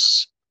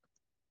sales,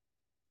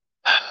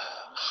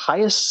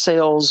 highest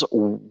sales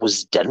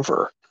was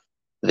Denver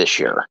this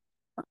year,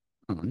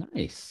 oh,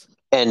 nice.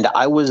 and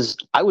I was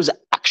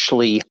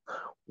actually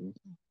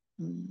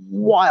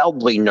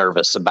wildly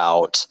nervous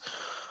about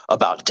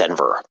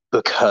Denver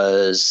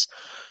because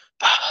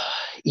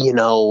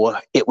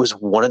it was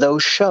one of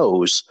those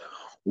shows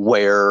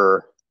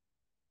where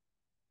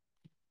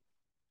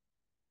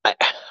I,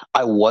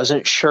 I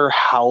wasn't sure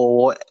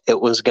how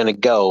it was going to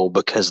go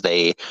because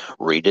they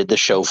redid the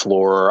show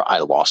floor. I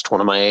lost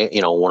one of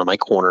my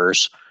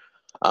corners.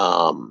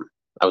 Um,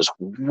 I was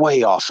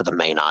way off of the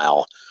main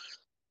aisle,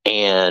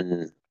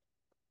 and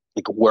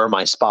like where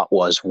my spot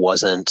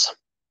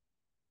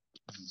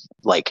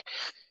like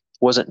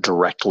wasn't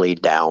directly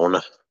down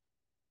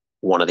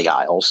one of the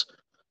aisles.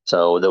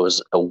 So there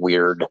was a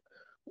weird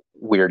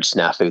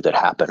snafu that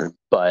happened,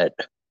 but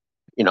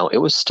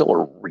it was still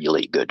a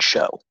really good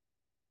show.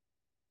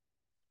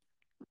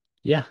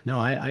 Yeah, no,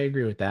 I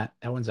agree with that.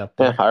 That one's up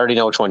Yeah, there. I already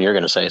know which one you're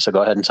going to say, so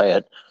go ahead and say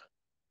it.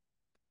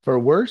 For No,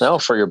 worst?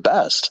 for your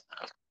best.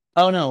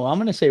 Oh no, I'm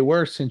gonna say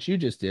worst since you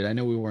just did. I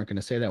know we weren't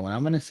gonna say that one.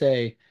 I'm gonna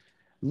say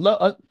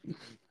low.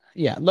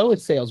 Yeah,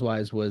 lowest sales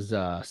wise was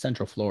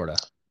Central Florida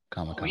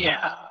Comic Oh Con. It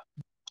yeah,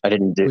 I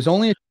didn't do was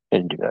only it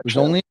didn't do that was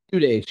show. only a 2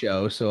 day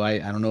show, so I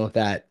don't know if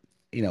that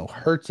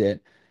hurts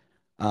it.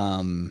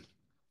 Um,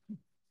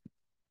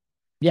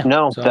 yeah,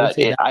 No, so I would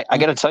say that I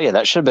got to tell you,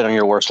 that should have been on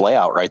your worst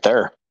layout right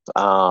there.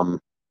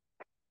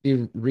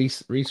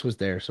 Reese was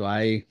there, so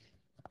I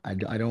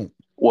don't.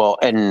 Well,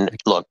 and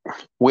look,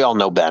 we all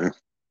know Ben.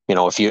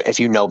 If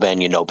you know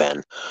Ben, you know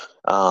Ben.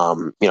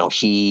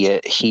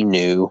 He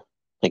knew,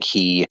 like,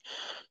 he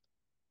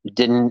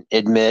didn't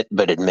admit,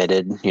 but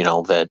admitted,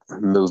 that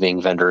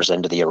moving vendors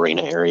into the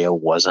arena area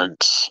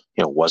wasn't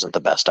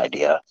the best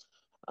idea,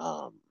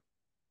 um,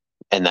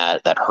 and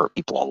that hurt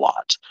people a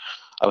lot.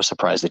 I was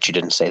surprised that you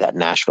didn't say that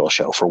Nashville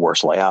show for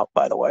worst layout,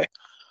 by the way.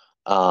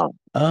 Um,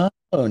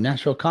 Oh,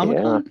 Nashville Comic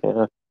yeah, Con.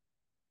 yeah.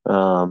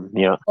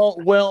 Yeah, Oh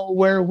well,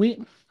 where we?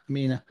 I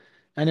mean,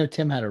 I know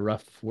Tim had a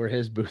rough where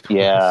his booth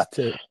yeah. was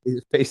to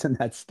facing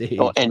that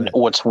Oh, stage, and but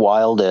what's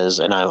wild is,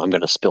 and I'm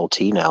going to spill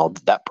tea now,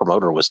 that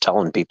promoter was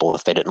telling people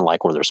if they didn't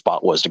like where their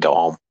spot was to go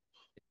home.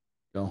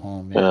 go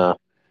home. Yeah, Yeah.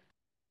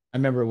 I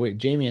remember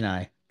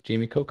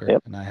Jamie Coker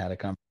Yep. and I had a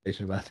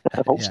conversation about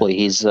that.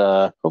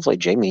 Yeah, Hopefully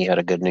Jamie had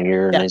a good New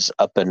Year and yeah. is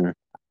up and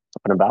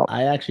about.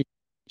 I actually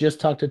Just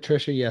talked to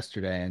Trisha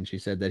yesterday, and she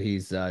said that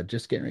he's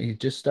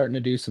just starting to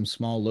do some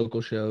small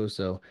local shows,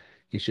 so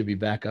he should be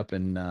back up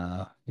and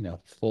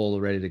full,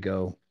 ready to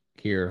go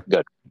here,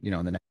 Good, in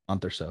the next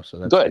month or so. So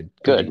that's good,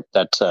 good.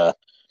 Good to good.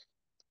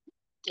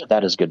 hear.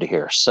 That is good to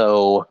hear.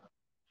 So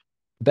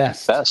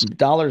Best best.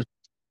 dollars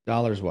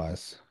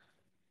wise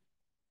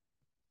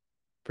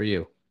for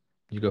you.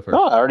 You go Oh, first.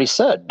 I already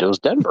said it was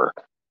Denver.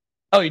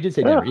 Oh, you did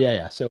say Yeah, Denver. Yeah,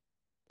 yeah. So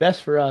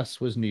best for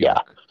us was New yeah,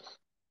 York.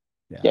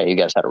 Yeah. yeah. You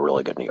guys had a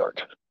really good New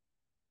York.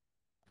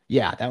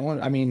 Yeah, that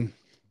one. I mean,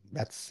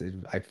 I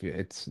feel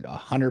it's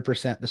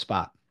 100% the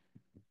spot.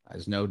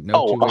 There's no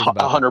Oh, two ways about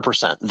that.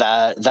 100%.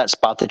 That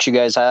spot that you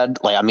guys had,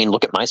 like, I mean,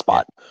 look at my Yeah,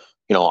 spot.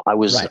 I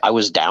was right. I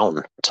was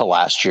down to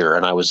last year,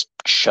 and I was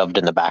shoved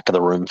in the back of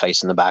the room,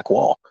 facing the back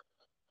wall.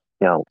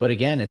 You know, But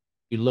again,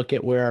 you look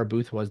at where our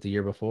booth was the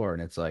year before,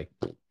 and it's like,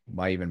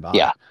 why even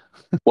yeah.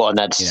 bother? Well, and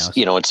You that's know,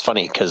 so, it's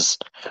funny because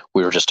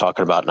we were just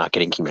talking about not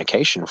getting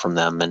communication from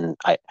them, and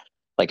I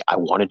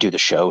want to do the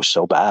show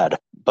so bad,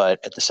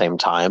 but at the same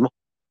time,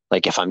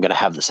 like if I'm going to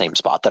have the same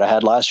spot that I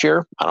had last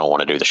year, I don't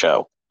want to do the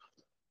show.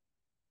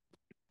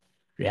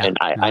 yeah, And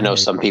I, no, I I know hear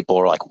some people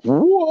are like,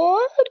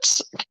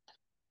 what?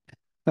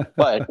 you.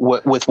 But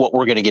with what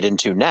we're going to get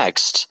into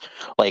next,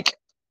 like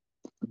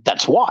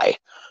that's why.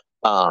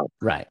 Um,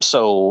 Right.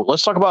 so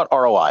let's talk about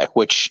ROI,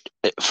 which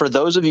for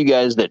those of you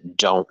guys that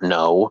don't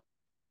know,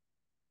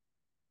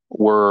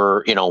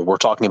 we're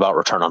talking about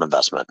return on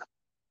investment.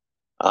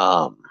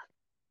 Um,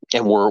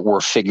 and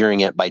we're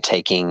figuring it by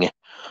taking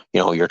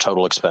your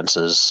total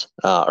expenses,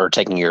 or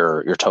taking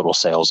your total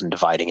sales and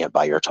dividing it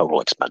by your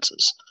total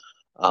expenses,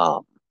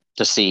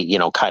 to see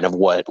kind of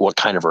what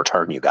kind of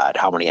return you got,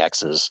 how many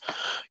x's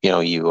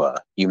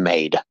you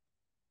made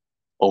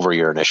over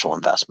your initial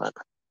investment.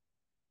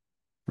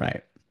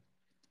 Right.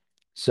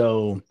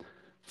 So,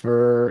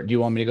 do you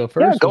want me to go Yeah,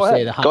 first? We'll go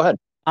say ahead, the go ahead.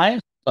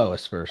 highest,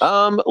 lowest first.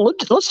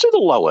 Let's do the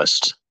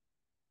lowest.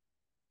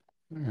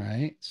 All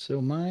right.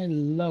 So my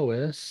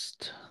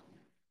lowest,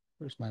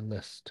 where's my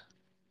list?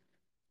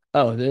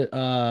 Oh,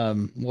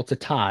 well, it's a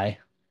tie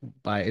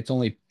it's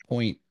only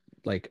point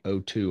like oh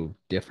 02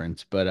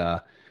 difference,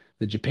 but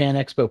the Japan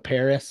Expo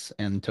Paris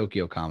and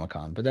Tokyo Comic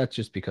Con. But that's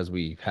just because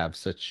we have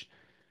such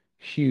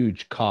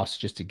huge costs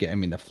just to get. I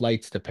mean, the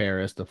flights to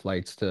Paris, the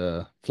flights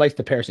to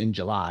Paris in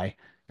July,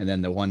 and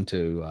then the one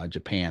to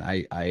Japan.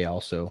 I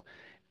also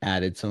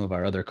added some of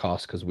our other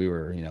costs because we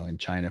were, in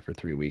China for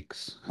 3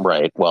 weeks.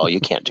 Right. Well, you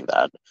can't do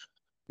that.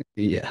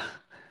 Yeah.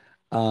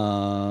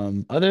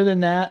 Other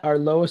than that, our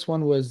lowest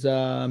one was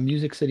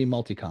Music City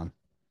Multicon.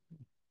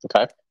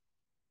 Okay.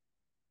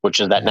 Which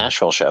is that Yeah.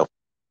 Nashville show.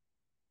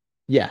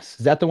 Yes.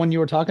 Is that the one you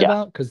were talking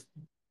Yeah, about?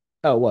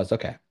 Oh, it was.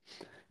 Okay.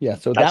 Yeah.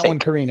 So I that one,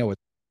 think. Karina was,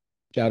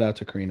 shout out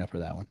to Karina for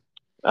that one.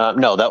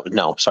 No,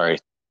 no, sorry.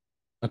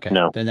 Okay.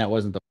 No. Then that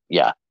wasn't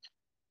Yeah.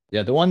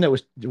 yeah, the one that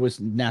was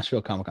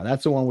Nashville Comic Con.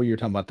 That's the one where you're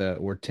talking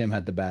about where Tim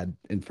had the bad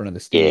in front of the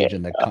Yeah. stage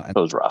and It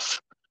was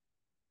rough.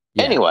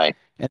 yeah. Anyway,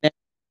 And then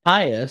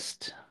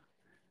highest,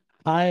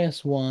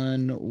 highest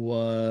one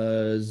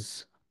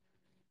was,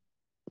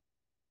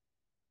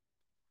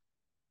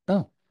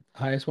 oh,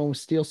 highest one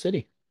was Steel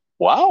City.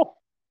 wow.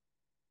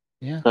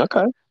 Yeah.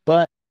 Okay.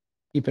 But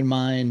keep in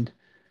mind,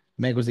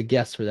 Meg was a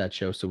guest for that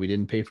show, so we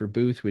didn't pay for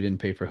booth, we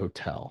didn't pay for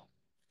hotel.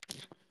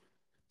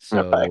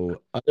 Okay.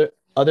 So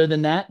other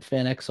than that,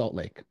 FanX Salt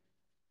Lake.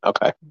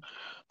 Okay.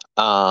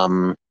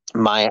 Um,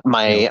 my You know,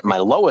 my my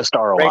lowest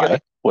regular. ROI.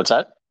 What's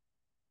that?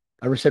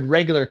 I said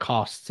regular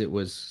costs. It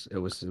would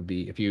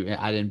be if you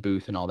add in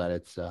booth and all that.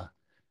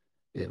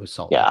 It was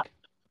Salt Yeah. Lake.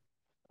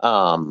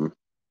 Um,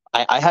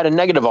 I had a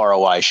negative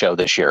ROI show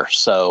this year,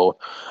 so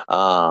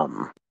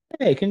um,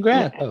 Hey,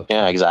 congrats! Oh,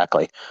 yeah, sorry.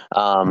 exactly.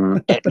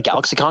 At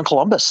GalaxyCon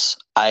Columbus,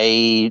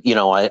 I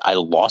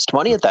lost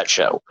money at that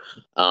show,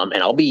 and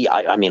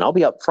I mean I'll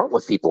be upfront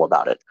with people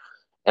about it.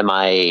 Am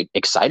I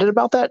excited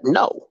about that?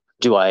 No.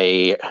 Do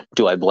I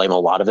blame a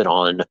lot of it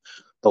on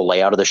the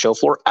layout of the show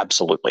floor?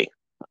 Absolutely.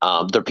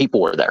 The people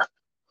were there.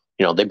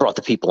 They brought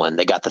the people in.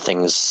 They got the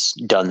things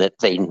done that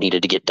they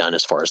needed to get done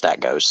as far as that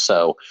goes.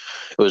 So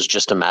it was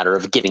just a matter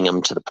of getting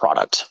them to the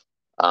product.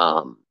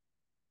 Um,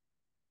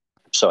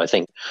 so I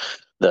think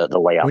the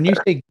layout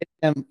there.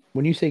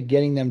 When you say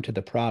getting them to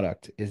the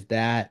product, is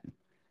that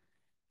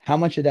how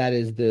much of that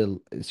is so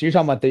you're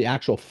talking about the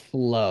actual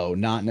flow,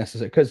 not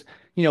necessarily because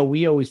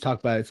we always talk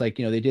about it's like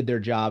they did their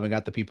job and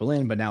got the people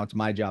in, but now it's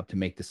my job to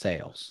make the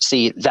sales.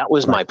 See, that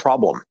was Right. my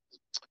problem.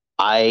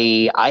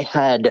 I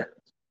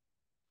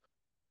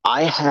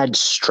had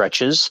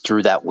stretches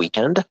through that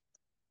weekend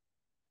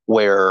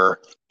where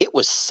it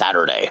was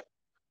Saturday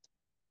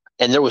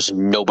and there was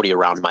nobody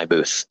around my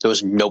booth. There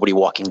was nobody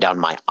walking down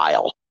my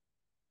aisle.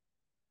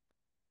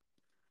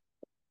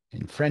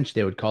 In French,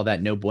 they would call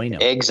that no bueno.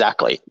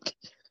 Exactly.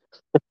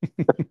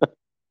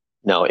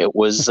 No, it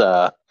was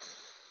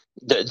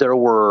there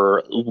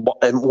were,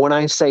 and when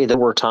I say there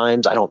were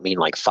times, I don't mean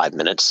like 5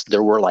 minutes.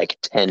 There were like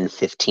 10,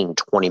 15,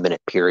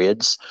 20-minute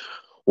periods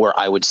where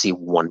I would see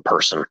one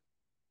person.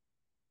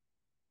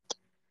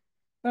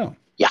 Oh,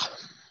 Yeah.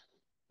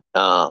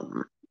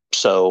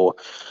 So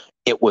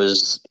it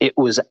was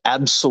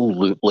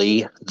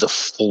absolutely the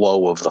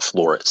flow of the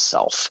floor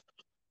itself.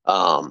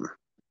 Um,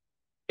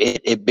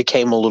 it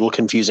became a little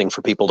confusing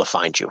for people to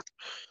find you.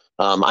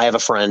 I have a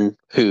friend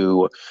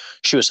who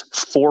she was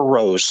 4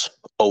 rows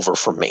over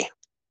from me.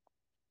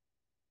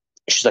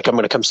 She's like, I'm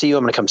going to come see you.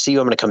 I'm going to come see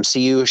you. I'm going to come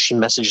see you. She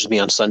messages me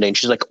on Sunday and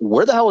she's like,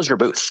 where the hell is your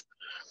booth?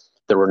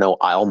 There were no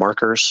aisle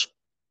markers.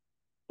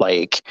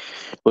 Like,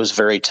 it was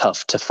very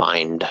tough to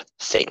find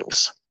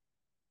things.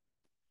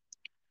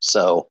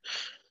 So,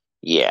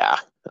 yeah,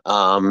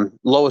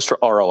 lowest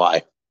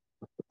ROI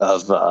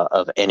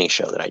of any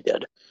show that I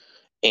did,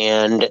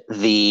 and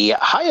the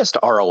highest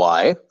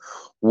ROI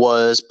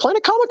was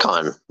Planet Comic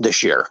Con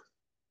this year.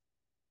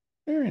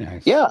 Very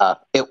nice. Yeah,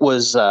 it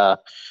was.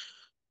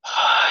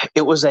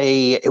 It was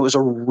a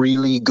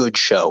really good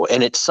show,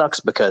 and it sucks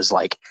because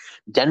like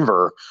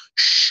Denver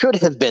should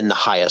have been the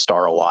highest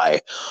ROI,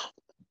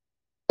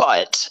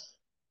 but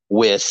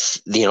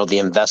with the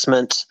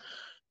investment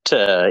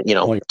to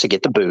to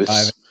get the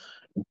booths,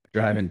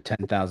 driving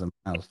 10,000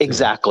 miles.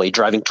 exactly,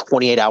 driving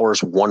 28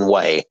 hours one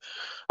way,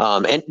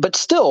 but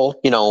still,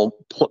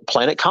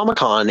 Planet Comic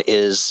Con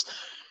is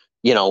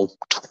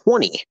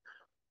 20,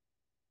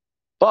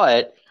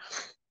 but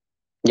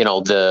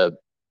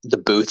the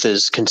booth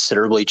is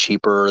considerably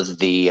cheaper.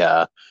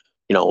 The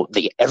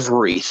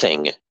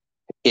everything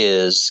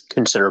is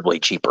considerably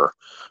cheaper.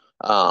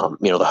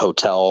 The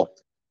hotel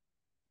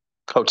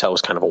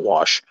was kind of a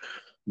wash,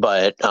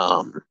 but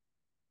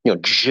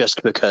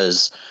just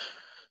because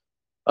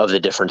of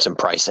the difference in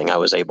pricing, I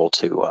was able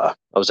to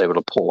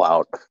pull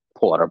out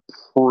a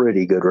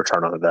pretty good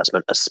return on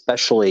investment,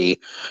 especially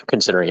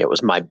considering it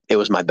was my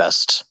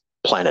best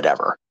Planet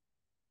ever.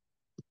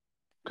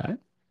 Okay.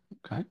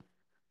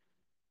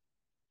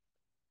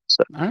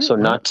 So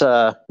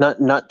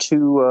not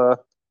too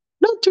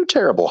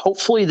terrible.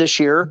 Hopefully this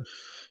year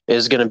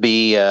is going to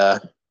be a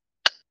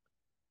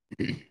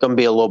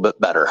little bit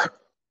better.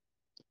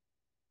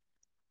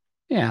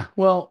 Yeah.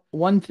 Well,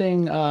 one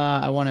thing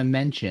I want to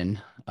mention,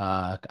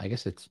 I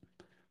guess it's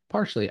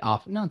partially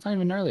off. No, it's not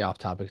even really off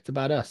topic. It's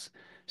about us.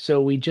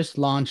 So we just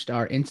launched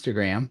our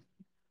Instagram.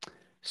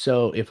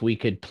 So if we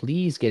could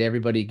please get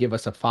everybody to give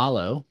us a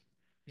follow,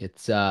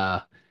 it's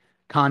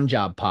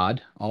Conjob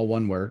Pod, all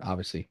one word,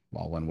 obviously,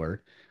 all one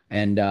word.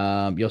 And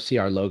you'll see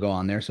our logo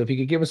on there. So if you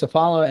could give us a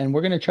follow, and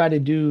we're going to try to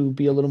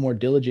be a little more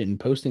diligent in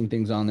posting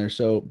things on there.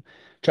 So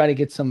try to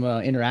get some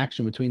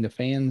interaction between the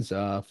fans.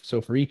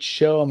 So for each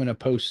show, I'm going to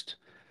post,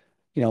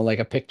 like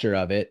a picture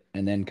of it,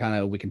 and then kind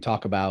of we can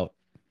talk about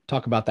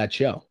that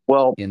show.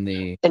 Well,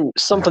 and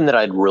something that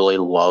I'd really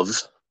love,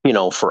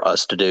 for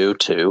us to do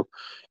too,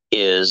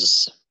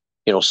 is,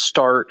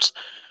 start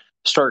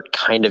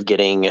kind of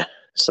getting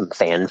some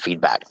fan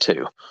feedback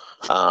too.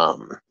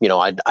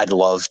 I'd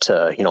love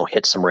to,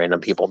 hit some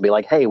random people and be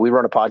like, hey, we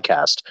run a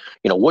podcast.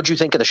 What'd you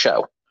think of the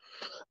show?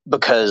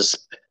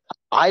 Because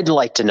I'd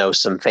like to know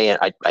some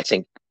I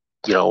think,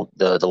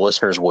 the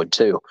listeners would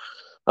too.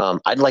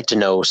 I'd like to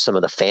know some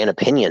of the fan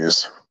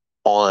opinions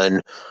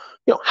on,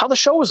 how the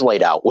show was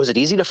laid out. Was it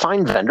easy to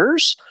find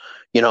vendors?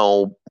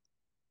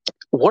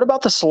 What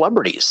about the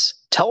celebrities?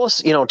 Tell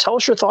us your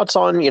thoughts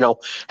on,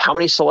 how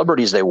many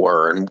celebrities they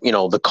were and,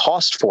 the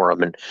cost for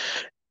them. And,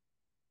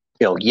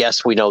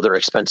 yes, we know they're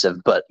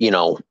expensive, but,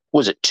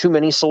 was it too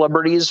many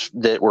celebrities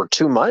that were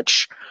too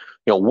much?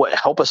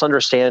 Help us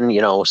understand,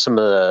 some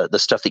of the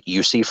stuff that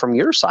you see from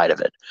your side of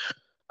it.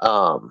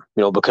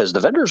 Because the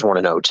vendors want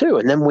to know too.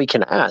 And then we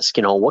can ask,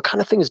 what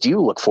kind of things do you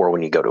look for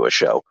when you go to a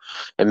show,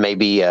 and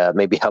maybe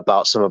help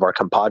out some of our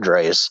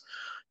compadres,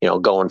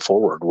 going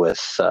forward with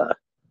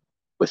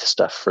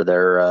stuff for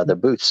their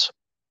booths.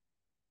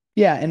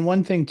 Yeah, and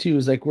one thing too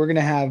is like we're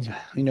gonna have,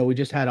 we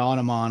just had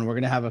Autumn on. We're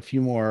gonna have a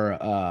few more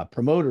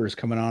promoters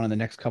coming on in the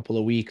next couple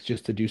of weeks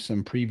just to do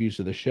some previews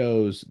of the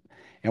shows.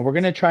 And we're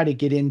gonna try to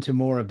get into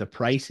more of the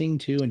pricing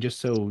too. And just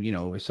so,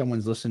 if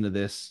someone's listening to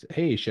this,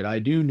 hey, should I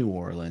do New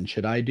Orleans?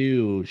 Should I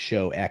do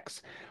show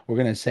X? We're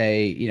gonna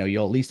say,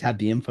 you'll at least have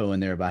the info in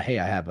there about, hey,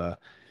 I have a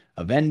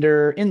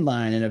vendor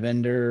inline and a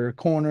vendor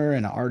corner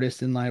and an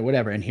artist inline,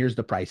 whatever. And here's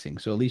the pricing.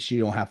 So at least you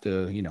don't have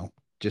to,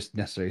 just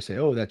necessarily say,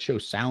 oh, that show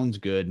sounds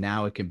good.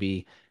 Now it can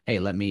be, hey,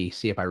 let me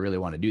see if I really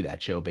want to do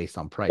that show based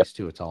on price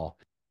too. It's all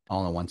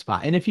in one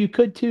spot. And if you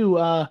could too,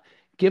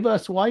 give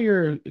us, while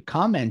you're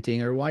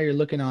commenting or while you're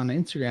looking on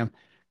Instagram,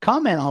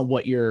 comment on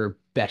what your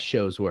best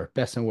shows were,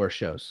 best and worst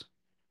shows,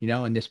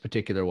 in this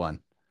particular one,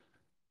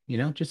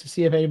 just to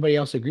see if anybody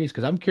else agrees.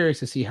 Cause I'm curious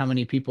to see how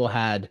many people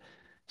had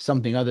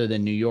something other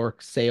than New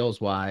York sales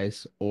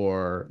wise,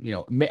 or,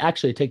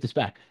 actually take this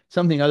back,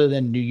 something other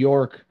than New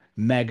York,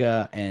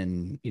 Mega,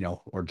 and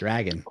or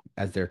Dragon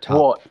as their top.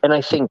 Well, and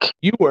I think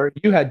you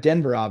had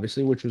Denver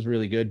obviously, which was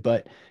really good,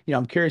 but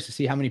I'm curious to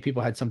see how many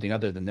people had something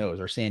other than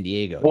those, or San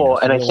Diego. Well,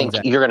 and I think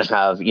you're gonna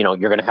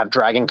have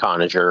Dragon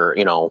Con as you're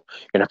gonna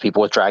have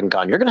people with Dragon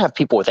Con. You're gonna have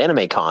people with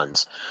Anime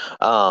Cons.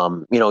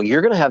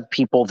 You're gonna have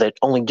people that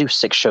only do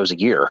 6 shows a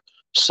year.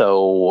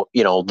 So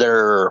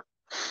their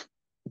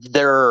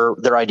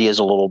idea is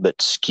a little bit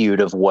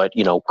skewed of what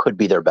could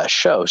be their best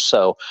show.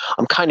 So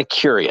I'm kind of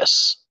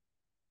curious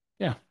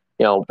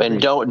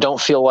and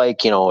don't feel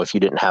like, if you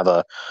didn't have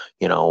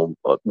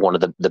one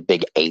of the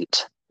big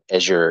 8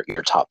 as your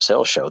top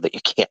sales show, that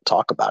you can't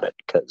talk about it,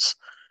 because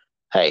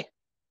hey,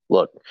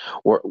 look,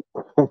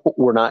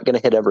 we're not going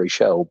to hit every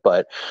show,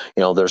 but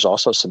there's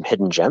also some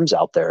hidden gems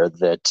out there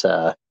that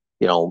a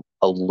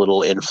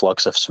little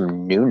influx of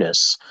some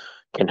newness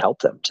can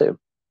help them too.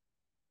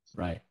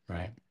 Right.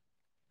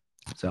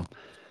 So,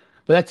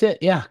 but that's it.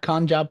 Yeah,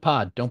 Con Job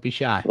Pod. Don't be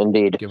shy.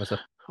 Indeed. Give us a.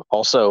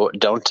 Also,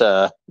 don't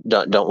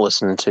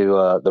listen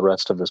to the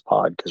rest of this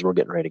pod, because we're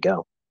getting ready to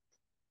go.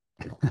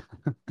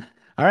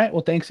 All right.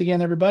 Well, thanks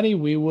again, everybody.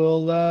 We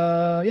will.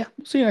 Yeah.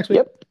 See you next week.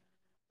 Yep.